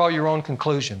draw your own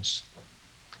conclusions.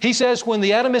 He says, when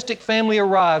the atomistic family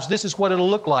arrives, this is what it'll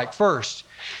look like. First,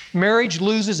 marriage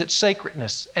loses its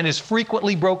sacredness and is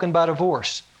frequently broken by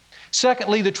divorce.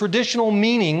 Secondly, the traditional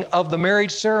meaning of the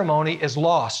marriage ceremony is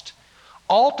lost.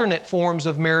 Alternate forms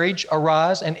of marriage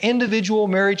arise and individual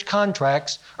marriage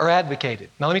contracts are advocated.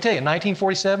 Now let me tell you, in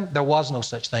 1947, there was no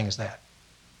such thing as that.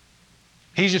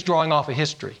 He's just drawing off a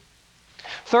history.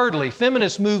 Thirdly,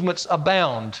 feminist movements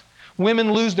abound.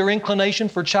 Women lose their inclination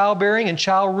for childbearing and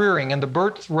child rearing, and the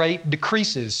birth rate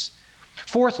decreases.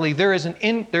 Fourthly, there is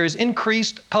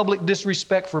increased public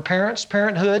disrespect for parents,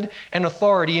 parenthood, and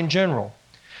authority in general,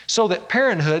 so that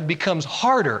parenthood becomes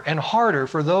harder and harder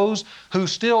for those who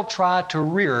still try to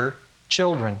rear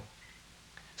children.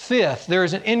 Fifth, there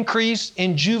is an increase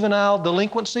in juvenile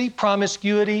delinquency,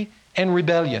 promiscuity, and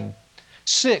rebellion.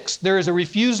 Sixth, there is a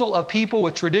refusal of people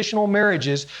with traditional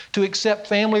marriages to accept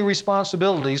family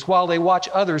responsibilities while they watch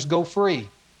others go free.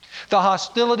 The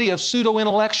hostility of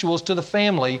pseudo-intellectuals to the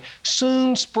family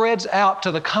soon spreads out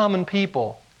to the common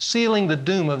people, sealing the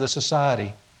doom of the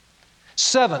society.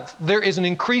 Seventh, there is an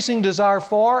increasing desire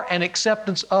for and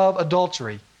acceptance of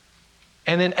adultery.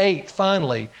 And then eighth,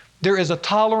 finally, there is a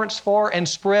tolerance for and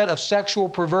spread of sexual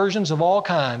perversions of all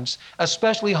kinds,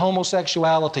 especially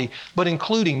homosexuality, but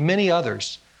including many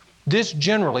others. This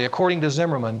generally, according to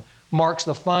Zimmerman, marks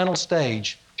the final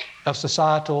stage of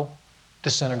societal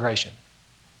disintegration.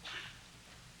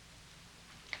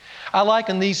 I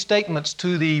liken these statements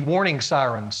to the warning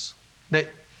sirens that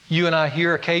you and I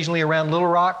hear occasionally around Little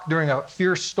Rock during a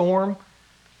fierce storm.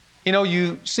 You know,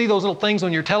 you see those little things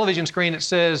on your television screen that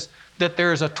says that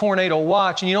there's a tornado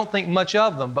watch, and you don't think much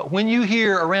of them. But when you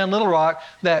hear around Little Rock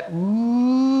that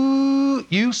ooh,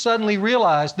 you suddenly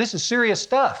realize this is serious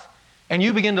stuff. And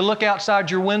you begin to look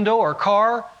outside your window or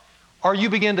car, or you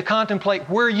begin to contemplate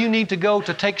where you need to go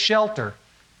to take shelter.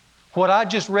 What I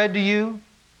just read to you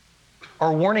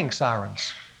are warning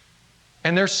sirens.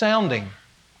 And they're sounding.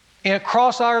 And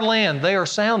across our land, they are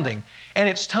sounding. And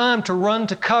it's time to run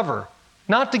to cover.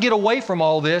 Not to get away from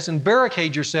all this and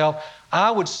barricade yourself.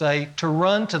 I would say to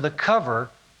run to the cover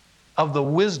of the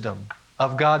wisdom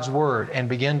of God's Word and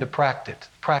begin to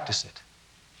practice it.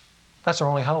 That's our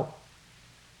only hope.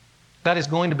 That is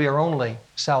going to be our only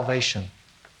salvation.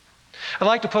 I'd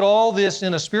like to put all this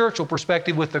in a spiritual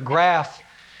perspective with the graph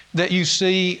that you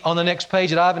see on the next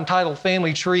page that I've entitled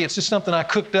Family Tree. It's just something I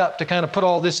cooked up to kind of put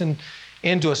all this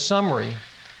into a summary.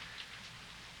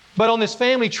 But on this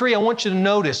family tree, I want you to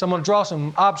notice, I'm going to draw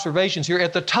some observations here.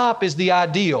 At the top is the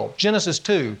ideal, Genesis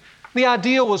 2. The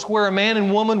ideal was where a man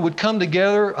and woman would come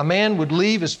together. A man would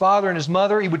leave his father and his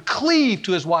mother. He would cleave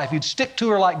to his wife. He'd stick to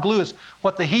her like glue, is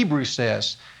what the Hebrew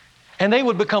says. And they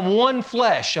would become one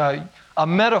flesh. a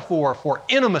metaphor for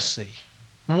intimacy,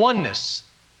 oneness.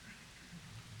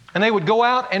 And they would go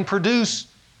out and produce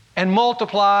and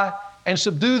multiply and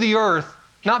subdue the earth,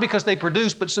 not because they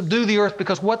produced, but subdue the earth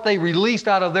because what they released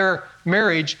out of their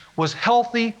marriage was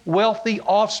healthy, wealthy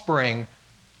offspring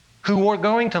who were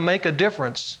going to make a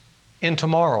difference in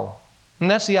tomorrow. And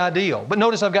that's the ideal. But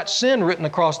notice I've got sin written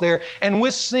across there. And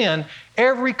with sin,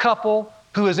 every couple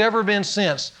who has ever been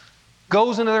since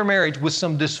goes into their marriage with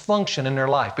some dysfunction in their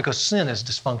life because sin is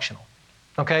dysfunctional.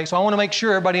 Okay? So I want to make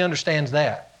sure everybody understands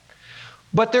that.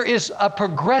 But there is a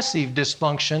progressive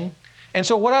dysfunction. And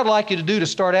so what I'd like you to do to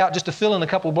start out, just to fill in a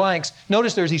couple blanks,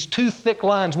 notice there's these two thick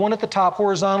lines, one at the top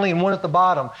horizontally and one at the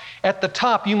bottom. At the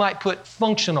top, you might put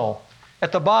functional.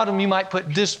 At the bottom, you might put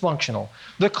dysfunctional.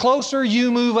 The closer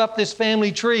you move up this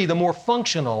family tree, the more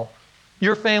functional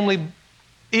your family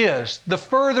is. The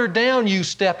further down you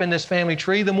step in this family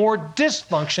tree, the more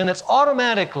dysfunction that's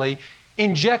automatically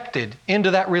injected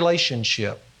into that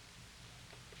relationship.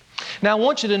 Now, I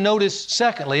want you to notice,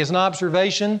 secondly, as an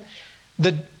observation,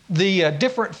 the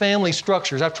different family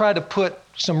structures. I've tried to put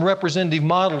some representative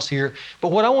models here,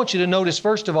 but what I want you to notice,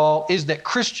 first of all, is that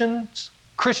Christians,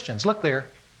 look there,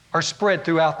 are spread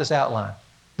throughout this outline.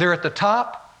 They're at the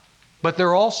top, but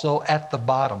they're also at the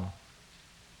bottom.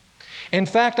 In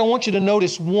fact, I want you to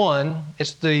notice one,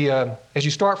 it's as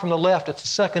you start from the left, it's the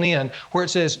second end, where it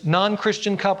says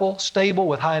non-Christian couple, stable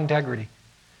with high integrity.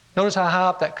 Notice how high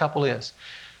up that couple is.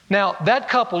 Now, that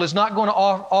couple is not going to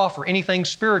offer anything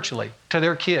spiritually to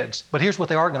their kids, but here's what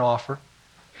they are going to offer.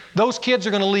 Those kids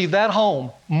are going to leave that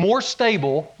home more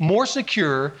stable, more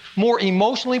secure, more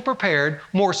emotionally prepared,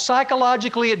 more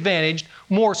psychologically advantaged,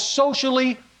 more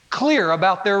socially clear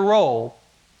about their role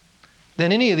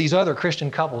than any of these other Christian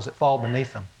couples that fall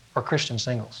beneath them or Christian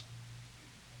singles.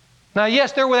 Now,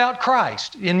 yes, they're without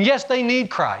Christ, and yes, they need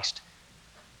Christ.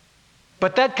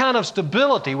 But that kind of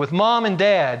stability with mom and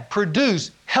dad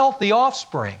produce healthy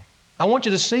offspring. I want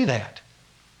you to see that.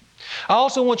 I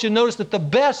also want you to notice that the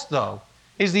best, though,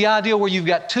 is the ideal where you've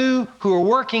got two who are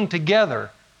working together,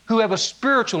 who have a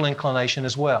spiritual inclination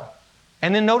as well.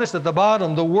 And then notice at the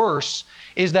bottom, the worst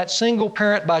is that single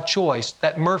parent by choice,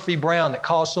 that Murphy Brown that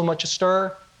caused so much a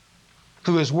stir,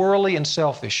 who is worldly and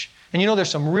selfish. And you know there's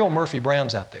some real Murphy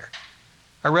Browns out there.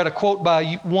 I read a quote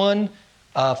by one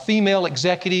female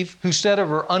executive who said of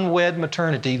her unwed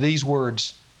maternity these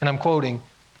words, and I'm quoting,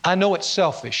 "I know it's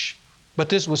selfish, but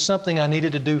this was something I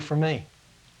needed to do for me."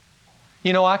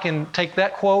 You know, I can take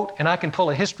that quote and I can pull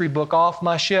a history book off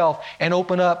my shelf and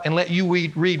open up and let you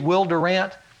read Will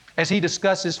Durant as he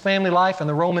discusses family life in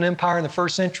the Roman Empire in the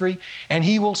first century, and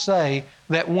he will say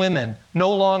that women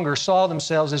no longer saw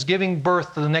themselves as giving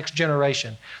birth to the next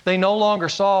generation. They no longer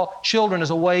saw children as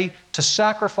a way to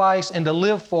sacrifice and to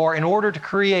live for in order to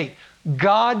create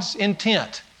God's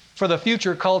intent for the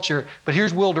future culture. But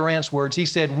here's Will Durant's words. He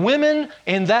said, "Women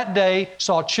in that day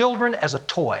saw children as a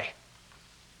toy."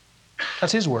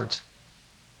 That's his words.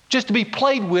 Just to be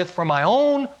played with for my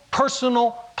own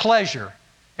personal pleasure.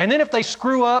 And then if they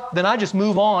screw up, then I just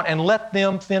move on and let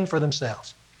them fend for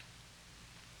themselves.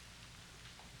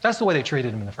 That's the way they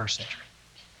treated them in the first century.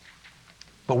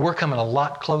 But we're coming a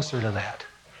lot closer to that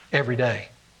every day.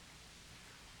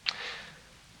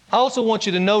 I also want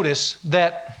you to notice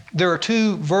that there are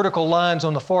two vertical lines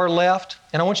on the far left,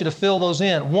 and I want you to fill those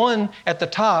in. One at the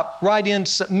top, right in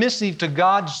submissive to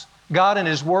God and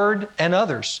His Word and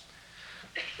others.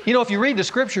 You know, if you read the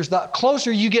Scriptures, the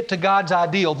closer you get to God's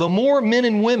ideal, the more men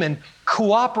and women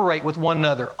cooperate with one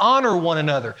another, honor one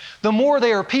another, the more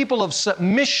they are people of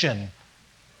submission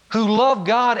who love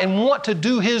God and want to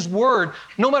do His Word,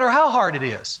 no matter how hard it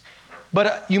is.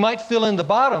 But you might fill in the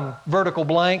bottom vertical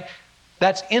blank,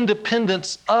 that's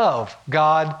independence of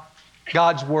God,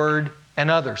 God's Word, and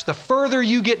others. The further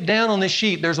you get down on this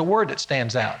sheet, there's a word that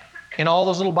stands out in all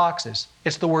those little boxes.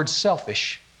 It's the word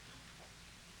selfish.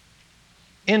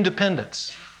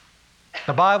 Independence.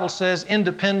 The Bible says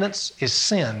independence is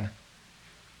sin.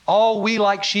 All we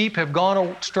like sheep have gone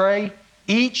astray,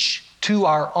 each to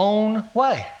our own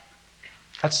way.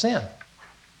 That's sin.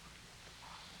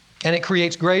 And it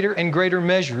creates greater and greater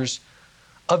measures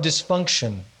of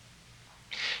dysfunction.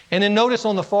 And then notice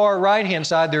on the far right-hand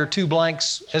side, there are two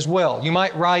blanks as well. You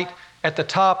might write at the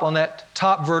top on that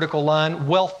top vertical line,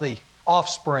 wealthy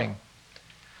offspring.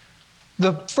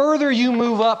 The further you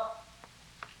move up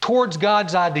towards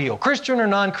God's ideal, Christian or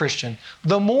non-Christian,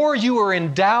 the more you are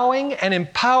endowing and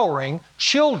empowering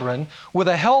children with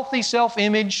a healthy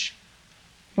self-image,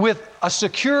 with a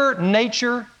secure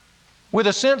nature, with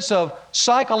a sense of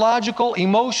psychological,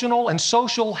 emotional, and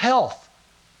social health.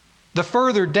 The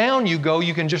further down you go,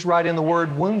 you can just write in the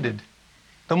word wounded.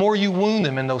 the more you wound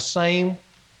them in those same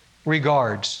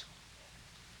regards.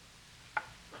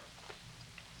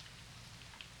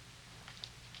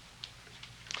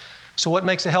 So what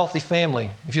makes a healthy family?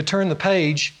 If you turn the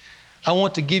page, I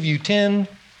want to give you 10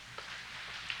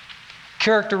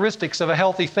 characteristics of a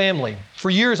healthy family. For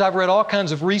years, I've read all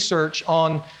kinds of research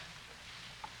on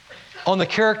the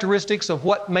characteristics of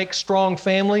what makes strong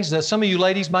families. Some of you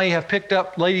ladies may have picked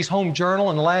up Ladies' Home Journal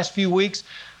in the last few weeks.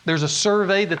 There's a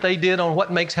survey that they did on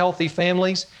what makes healthy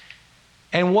families.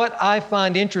 And what I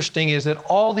find interesting is that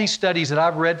all these studies that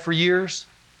I've read for years,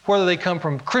 whether they come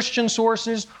from Christian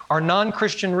sources or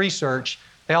non-Christian research,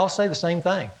 they all say the same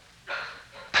thing.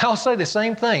 They all say the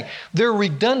same thing. Their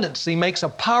redundancy makes a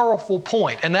powerful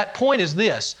point, and that point is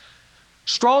this: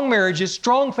 strong marriages,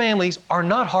 strong families are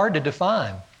not hard to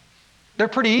define. They're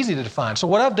pretty easy to define. So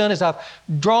what I've done is I've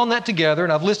drawn that together,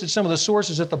 and I've listed some of the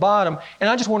sources at the bottom, and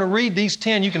I just want to read these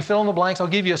 10. You can fill in the blanks. I'll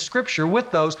give you a scripture with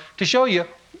those to show you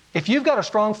if you've got a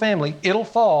strong family, it'll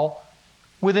fall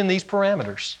within these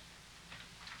parameters.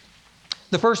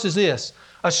 The first is this: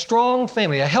 a strong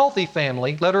family, a healthy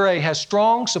family, letter A, has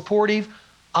strong, supportive,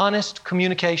 honest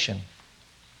communication.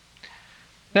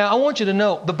 Now, I want you to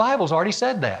know, the Bible's already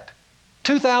said that.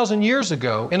 2,000 years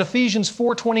ago, in Ephesians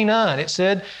 4:29, it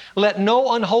said, "Let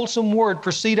no unwholesome word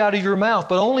proceed out of your mouth,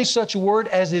 but only such a word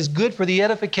as is good for the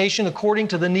edification according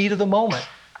to the need of the moment,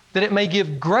 that it may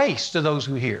give grace to those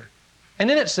who hear." And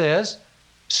then it says,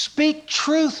 "Speak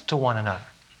truth to one another."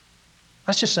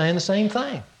 That's just saying the same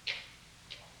thing.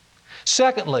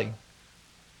 Secondly,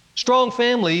 strong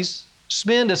families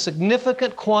spend a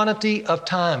significant quantity of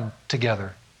time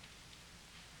together.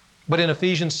 But in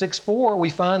Ephesians 6:4, we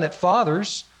find that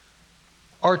fathers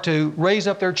are to raise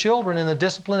up their children in the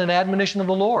discipline and admonition of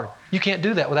the Lord. You can't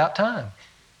do that without time.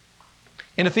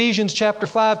 In Ephesians chapter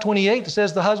 5:28, it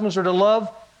says the husbands are to love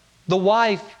the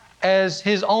wife as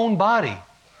his own body.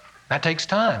 That takes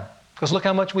time, because look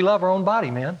how much we love our own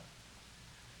body, man.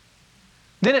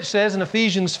 Then it says in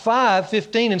Ephesians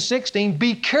 5:15 and 16,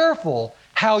 be careful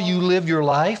how you live your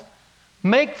life.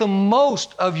 Make the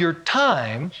most of your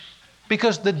time,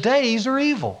 because the days are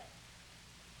evil.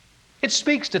 It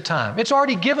speaks to time. It's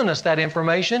already given us that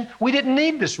information. We didn't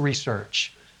need this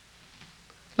research.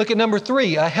 Look at number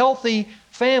 3. A healthy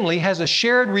family has a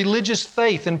shared religious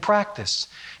faith and practice.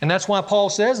 And that's why Paul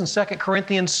says in 2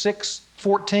 Corinthians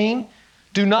 6:14,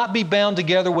 do not be bound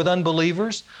together with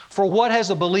unbelievers, for what has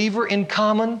a believer in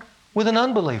common with an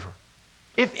unbeliever?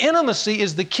 If intimacy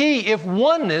is the key, if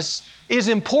oneness is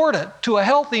important to a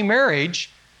healthy marriage,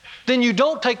 then you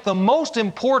don't take the most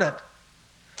important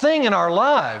thing in our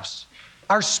lives,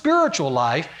 our spiritual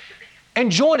life,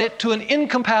 and join it to an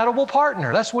incompatible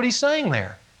partner. That's what he's saying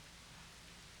there.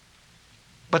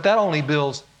 But that only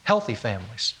builds healthy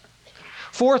families.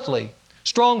 Fourthly,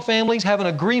 strong families have an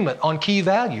agreement on key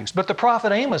values. But the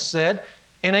prophet Amos said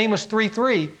in Amos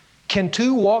 3:3, can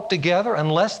two walk together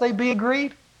unless they be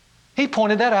agreed? He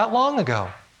pointed that out long ago.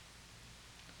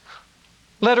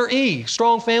 Letter E,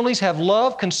 strong families have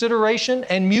love, consideration,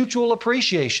 and mutual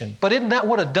appreciation. But isn't that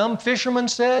what a dumb fisherman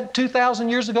said 2,000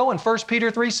 years ago in 1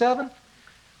 Peter 3:7?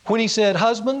 When he said,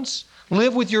 husbands,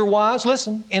 live with your wives,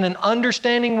 listen, in an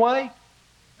understanding way.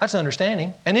 That's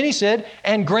understanding. And then he said,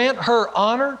 and grant her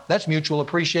honor, that's mutual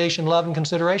appreciation, love, and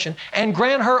consideration, and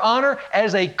grant her honor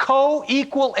as a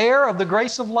co-equal heir of the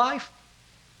grace of life.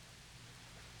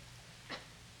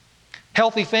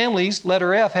 Healthy families,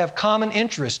 letter F, have common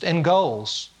interest and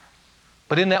goals.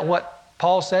 But isn't that what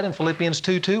Paul said in Philippians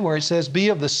 2:2, where it says, be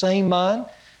of the same mind,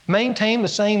 maintain the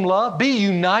same love, be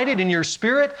united in your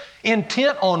spirit,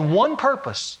 intent on one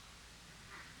purpose.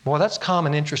 Boy, that's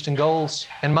common interest and goals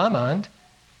in my mind.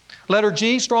 Letter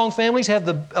G, strong families have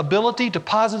the ability to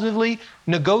positively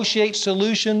negotiate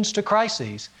solutions to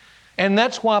crises. And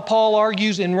that's why Paul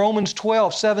argues in Romans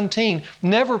 12:17,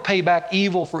 never pay back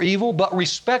evil for evil, but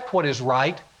respect what is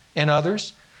right in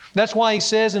others. That's why he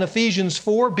says in Ephesians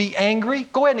 4, be angry.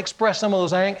 Go ahead and express some of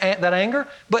those that anger,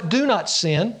 but do not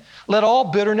sin. Let all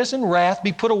bitterness and wrath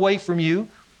be put away from you,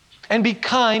 and be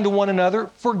kind to one another,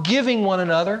 forgiving one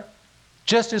another,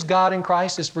 just as God in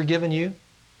Christ has forgiven you.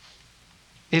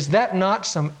 Is that not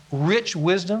some rich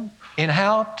wisdom in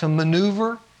how to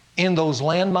maneuver in those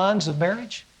landmines of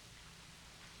marriage?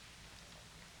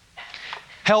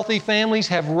 Healthy families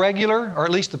have regular, or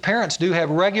at least the parents do, have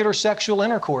regular sexual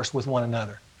intercourse with one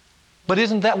another. But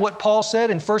isn't that what Paul said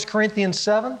in 1 Corinthians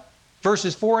 7,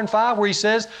 verses 4 and 5, where he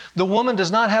says, the woman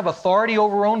does not have authority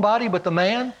over her own body, but the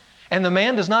man, and the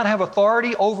man does not have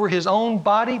authority over his own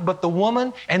body, but the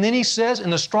woman. And then he says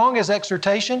in the strongest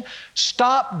exhortation,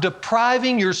 stop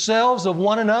depriving yourselves of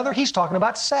one another. He's talking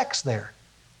about sex there.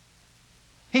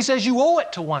 He says you owe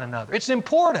it to one another. It's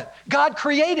important. God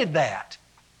created that.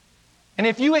 And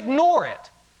if you ignore it,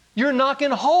 you're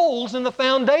knocking holes in the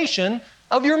foundation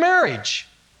of your marriage.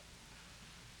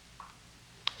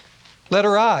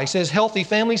 Letter I says healthy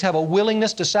families have a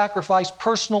willingness to sacrifice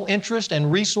personal interest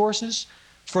and resources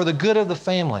for the good of the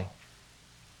family.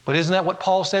 But isn't that what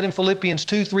Paul said in Philippians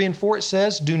 2, 3, and 4? It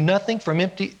says, do nothing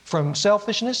from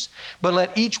selfishness, but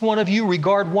let each one of you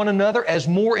regard one another as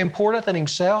more important than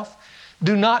himself.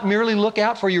 Do not merely look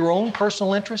out for your own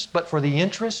personal interest, but for the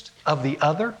interest of the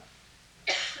other.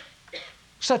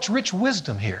 Such rich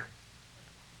wisdom here.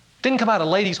 Didn't come out of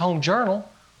Ladies' Home Journal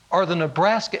or the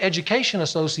Nebraska Education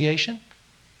Association.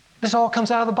 This all comes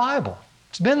out of the Bible.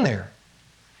 It's been there.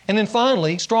 And then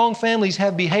finally, strong families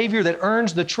have behavior that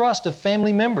earns the trust of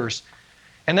family members.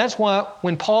 And that's why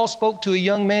when Paul spoke to a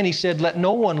young man, he said, let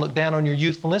no one look down on your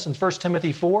youthfulness in 1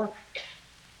 Timothy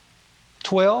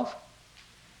 4:12.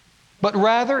 But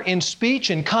rather in speech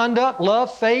and conduct,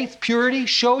 love, faith, purity,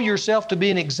 show yourself to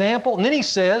be an example. And then he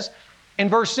says in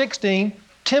verse 16,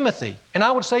 Timothy, and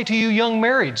I would say to you young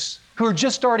marrieds who are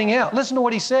just starting out, listen to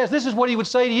what he says. This is what he would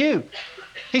say to you.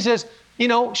 He says,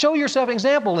 show yourself an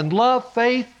example in love,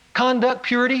 faith, conduct,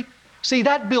 purity. See,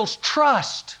 that builds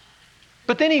trust.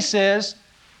 But then he says,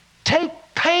 take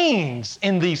pains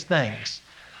in these things.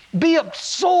 Be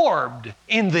absorbed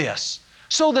in this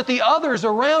so that the others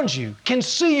around you can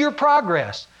see your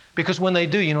progress. Because when they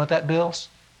do, you know what that builds?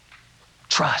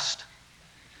 Trust.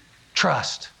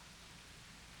 Trust.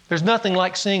 There's nothing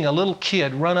like seeing a little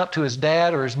kid run up to his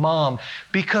dad or his mom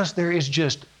because there is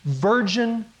just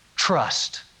virgin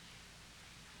trust.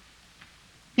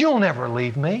 You'll never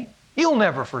leave me. You'll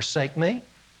never forsake me.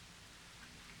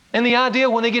 And the idea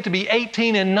when they get to be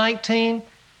 18 and 19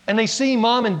 and they see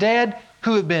mom and dad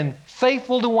who have been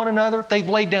faithful to one another, they've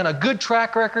laid down a good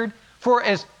track record for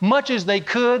as much as they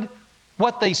could,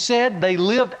 what they said, they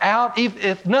lived out.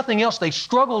 If nothing else, they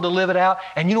struggled to live it out.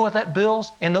 And you know what that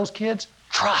builds in those kids?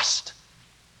 Trust.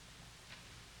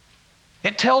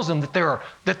 It tells them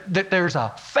that there's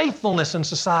a faithfulness in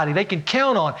society they can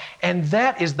count on. And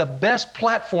that is the best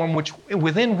platform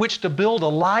within which to build a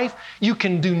life. You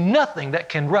can do nothing that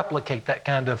can replicate that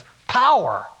kind of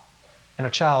power in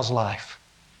a child's life.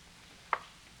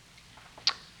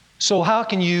 So how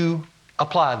can you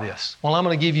apply this? Well, I'm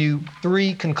going to give you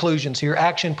 3 conclusions here,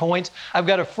 action points. I've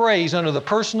got a phrase under the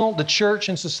personal, the church,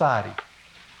 and society.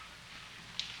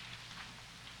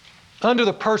 Under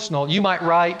the personal, you might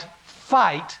write,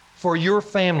 fight for your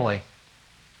family.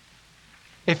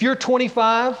 If you're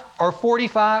 25 or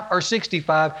 45 or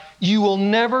 65, you will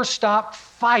never stop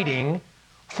fighting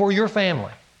for your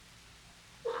family.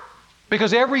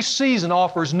 Because every season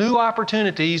offers new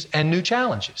opportunities and new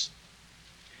challenges.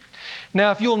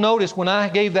 Now, if you'll notice, when I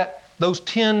gave those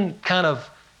 10 kind of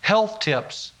health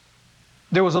tips,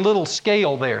 there was a little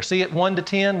scale there. See it 1 to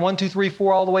 10, 1, 2, 3,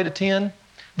 4, all the way to 10?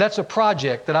 That's a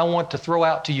project that I want to throw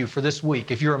out to you for this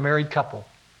week, if you're a married couple,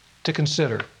 to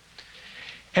consider.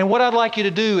 And what I'd like you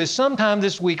to do is sometime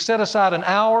this week, set aside an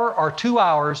hour or 2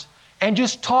 hours and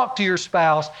just talk to your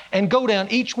spouse and go down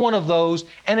each one of those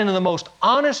and in the most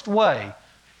honest way,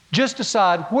 just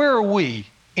decide where are we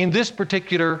in this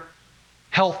particular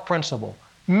health principle.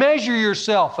 Measure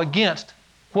yourself against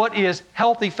what is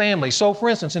healthy family. So for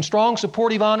instance, in strong,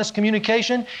 supportive, honest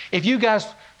communication, if you guys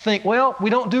think, well, we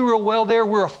don't do real well there,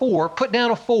 we're a 4, put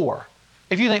down a 4.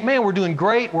 If you think, man, we're doing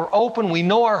great, we're open, we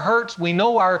know our hurts, we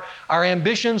know our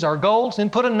ambitions, our goals, then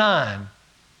put a 9.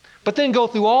 But then go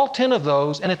through all 10 of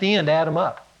those and at the end add them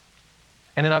up.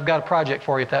 And then I've got a project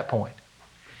for you at that point.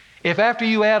 If after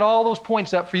you add all those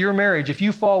points up for your marriage, if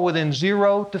you fall within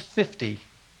 0 to 50,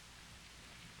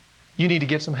 you need to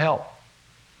get some help.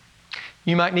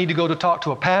 You might need to go to talk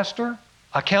to a pastor,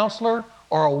 a counselor,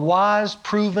 or a wise,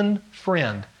 proven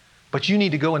friend. But you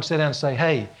need to go and sit down and say,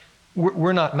 hey,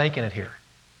 we're not making it here.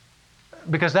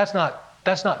 Because that's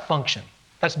not function.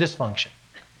 That's dysfunction.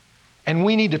 And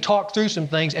we need to talk through some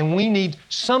things, and we need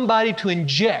somebody to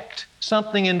inject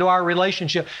something into our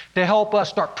relationship to help us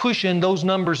start pushing those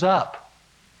numbers up.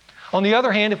 On the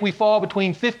other hand, if we fall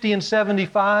between 50 and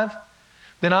 75,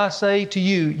 then I say to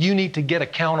you, you need to get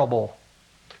accountable.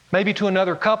 Maybe to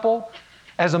another couple.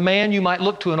 As a man, you might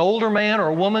look to an older man or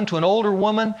a woman to an older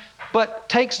woman, but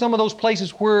take some of those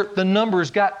places where the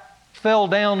numbers fell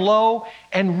down low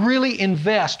and really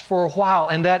invest for a while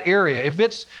in that area. If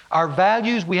it's our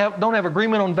values, don't have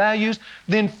agreement on values,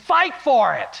 then fight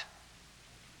for it.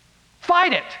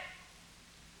 Fight it.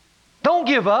 Don't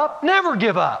give up. Never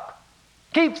give up.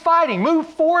 Keep fighting. Move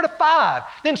 4 to 5.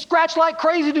 Then scratch like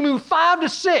crazy to move 5 to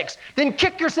 6. Then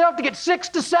kick yourself to get 6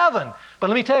 to 7. But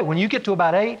let me tell you, when you get to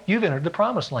about 8, you've entered the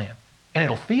promised land. and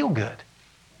it'll feel good.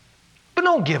 But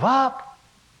don't give up.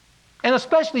 And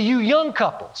especially you young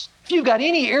couples, if you've got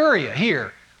any area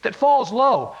here that falls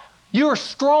low, you're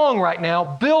strong right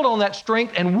now. Build on that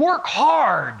strength and work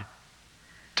hard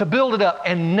to build it up,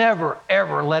 and never,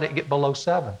 ever let it get below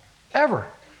 7. Ever.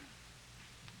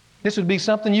 This would be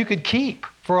something you could keep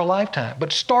for a lifetime.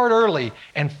 But start early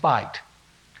and fight.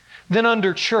 Then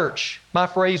under church, my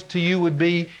phrase to you would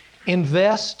be,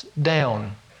 invest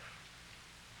down.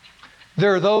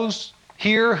 There are those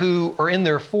here who are in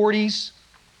their 40s,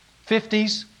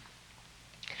 50s,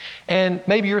 and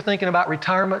maybe you're thinking about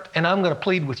retirement, and I'm going to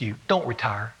plead with you, don't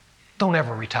retire. Don't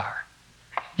ever retire.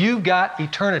 You've got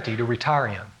eternity to retire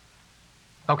in.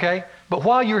 Okay? But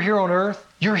while you're here on earth,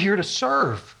 you're here to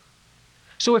serve.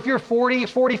 So if you're 40,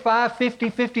 45, 50,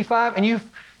 55, and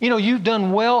you've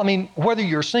done well, I mean, whether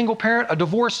you're a single parent, a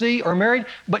divorcee, or married,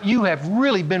 but you have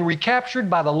really been recaptured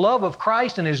by the love of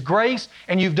Christ and His grace,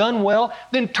 and you've done well,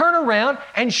 then turn around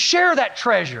and share that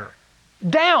treasure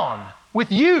down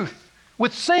with youth,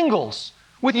 with singles,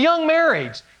 with young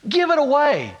marrieds. Give it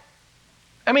away.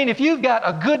 I mean, if you've got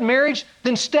a good marriage,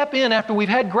 then step in after we've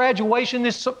had graduation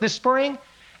this spring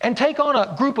and take on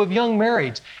a group of young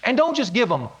marrieds. And don't just give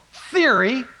them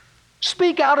theory.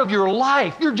 Speak out of your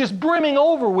life. You're just brimming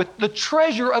over with the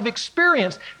treasure of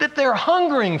experience that they're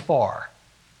hungering for.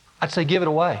 I'd say give it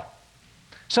away.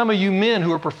 Some of you men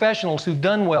who are professionals who've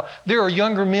done well, there are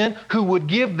younger men who would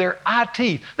give their eye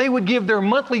teeth. They would give their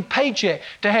monthly paycheck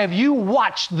to have you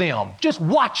watch them. Just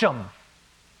watch them.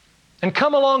 And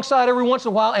come alongside every once in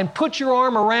a while and put your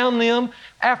arm around them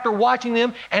after watching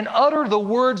them and utter the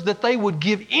words that they would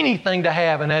give anything to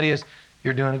have, and that is,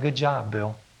 you're doing a good job,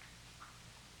 Bill.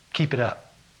 Keep it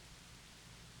up.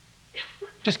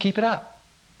 Just keep it up.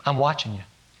 I'm watching you.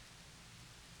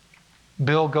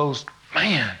 Bill goes,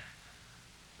 man,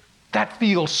 that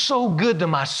feels so good to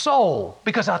my soul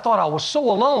because I thought I was so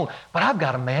alone, but I've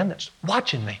got a man that's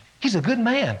watching me. He's a good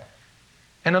man.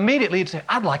 And immediately he'd say,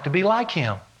 I'd like to be like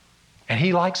him. And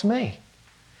he likes me.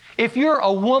 If you're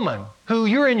a woman who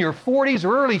you're in your 40s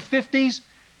or early 50s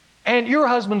and your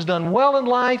husband's done well in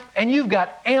life and you've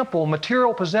got ample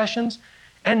material possessions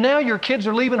and now your kids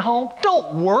are leaving home,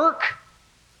 don't work.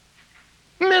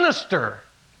 Minister.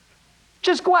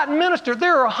 Just go out and minister.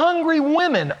 There are hungry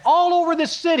women all over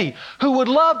this city who would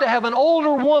love to have an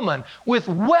older woman with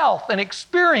wealth and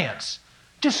experience.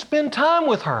 Just spend time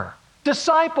with her.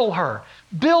 Disciple her.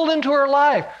 Build into her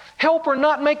life. Help her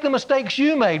not make the mistakes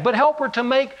you made, but help her to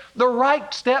make the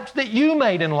right steps that you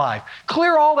made in life.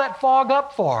 Clear all that fog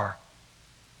up for her.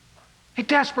 They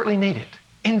desperately need it.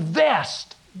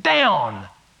 Invest down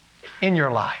in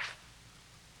your life.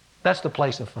 That's the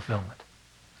place of fulfillment.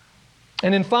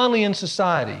 And then finally in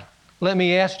society, let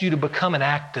me ask you to become an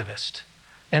activist.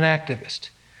 An activist.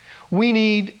 We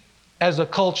need, as a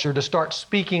culture, to start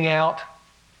speaking out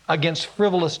against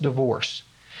frivolous divorce.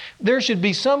 There should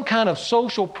be some kind of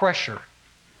social pressure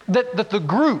that the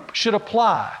group should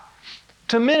apply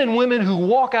to men and women who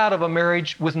walk out of a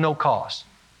marriage with no cause.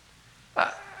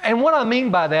 And what I mean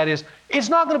by that is, it's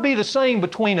not going to be the same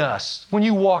between us when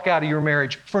you walk out of your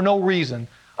marriage for no reason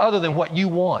other than what you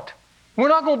want. We're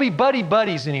not going to be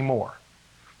buddy-buddies anymore.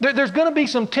 There's going to be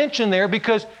some tension there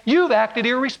because you've acted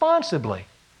irresponsibly.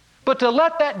 But to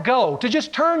let that go, to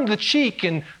just turn the cheek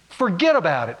and forget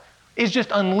about it, is just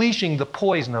unleashing the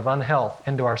poison of unhealth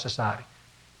into our society.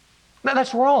 Now,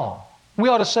 that's wrong. We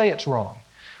ought to say it's wrong.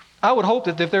 I would hope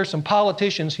that if there's some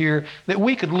politicians here, that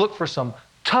we could look for some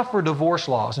tougher divorce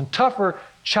laws and tougher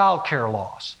child care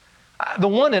laws. The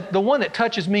one that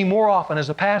touches me more often as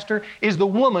a pastor is the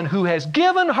woman who has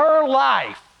given her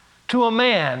life to a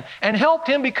man and helped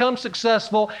him become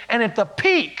successful, and at the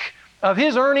peak of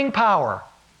his earning power,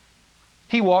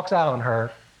 he walks out on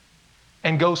her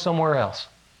and goes somewhere else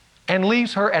and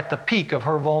leaves her at the peak of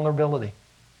her vulnerability.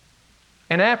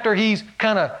 And after he's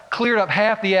kind of cleared up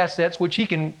half the assets, which he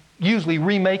can usually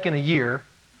remake in a year,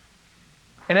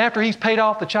 and after he's paid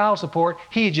off the child support,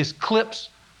 he just clips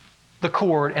the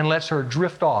cord and lets her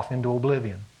drift off into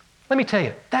oblivion. Let me tell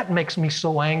you, that makes me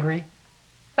so angry.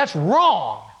 That's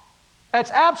wrong. That's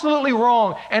absolutely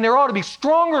wrong. And there ought to be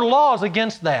stronger laws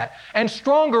against that and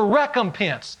stronger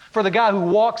recompense for the guy who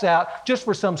walks out just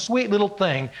for some sweet little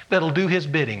thing that'll do his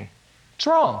bidding. It's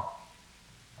wrong.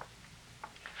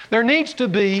 There needs to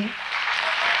be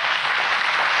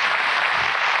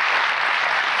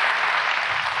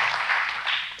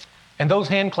and those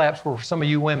hand claps were for some of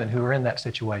you women who are in that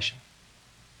situation.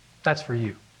 That's for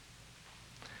you.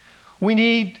 We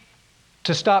need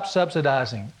to stop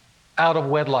subsidizing out of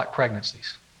wedlock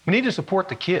pregnancies. We need to support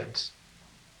the kids,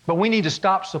 but we need to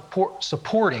stop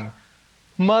supporting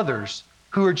mothers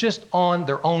who are just on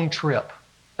their own trip.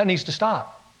 That needs to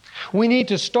stop. We need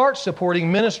to start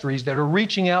supporting ministries that are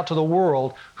reaching out to the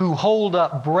world who hold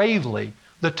up bravely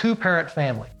the two-parent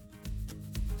family.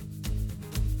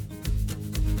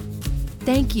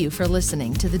 Thank you for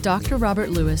listening to the Dr. Robert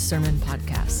Lewis Sermon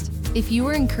Podcast. If you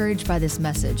were encouraged by this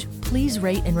message, please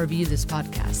rate and review this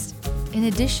podcast. In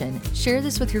addition, share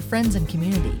this with your friends and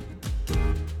community.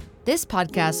 This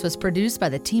podcast was produced by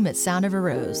the team at Sound of a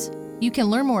Rose. You can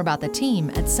learn more about the team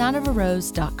at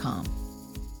soundofarose.com.